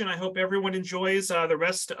much, and I hope everyone enjoys the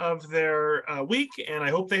rest of their week, and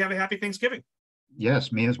I hope they have a happy Thanksgiving.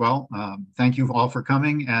 Yes, me as well. Thank you all for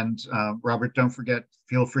coming. And Robert, don't forget,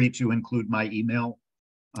 feel free to include my email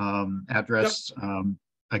address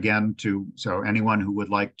again, so anyone who would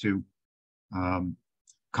like to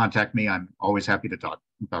contact me, I'm always happy to talk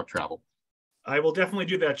about travel. I will definitely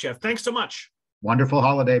do that, Jeff. Thanks so much. Wonderful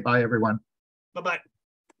holiday. Bye, everyone. Bye-bye.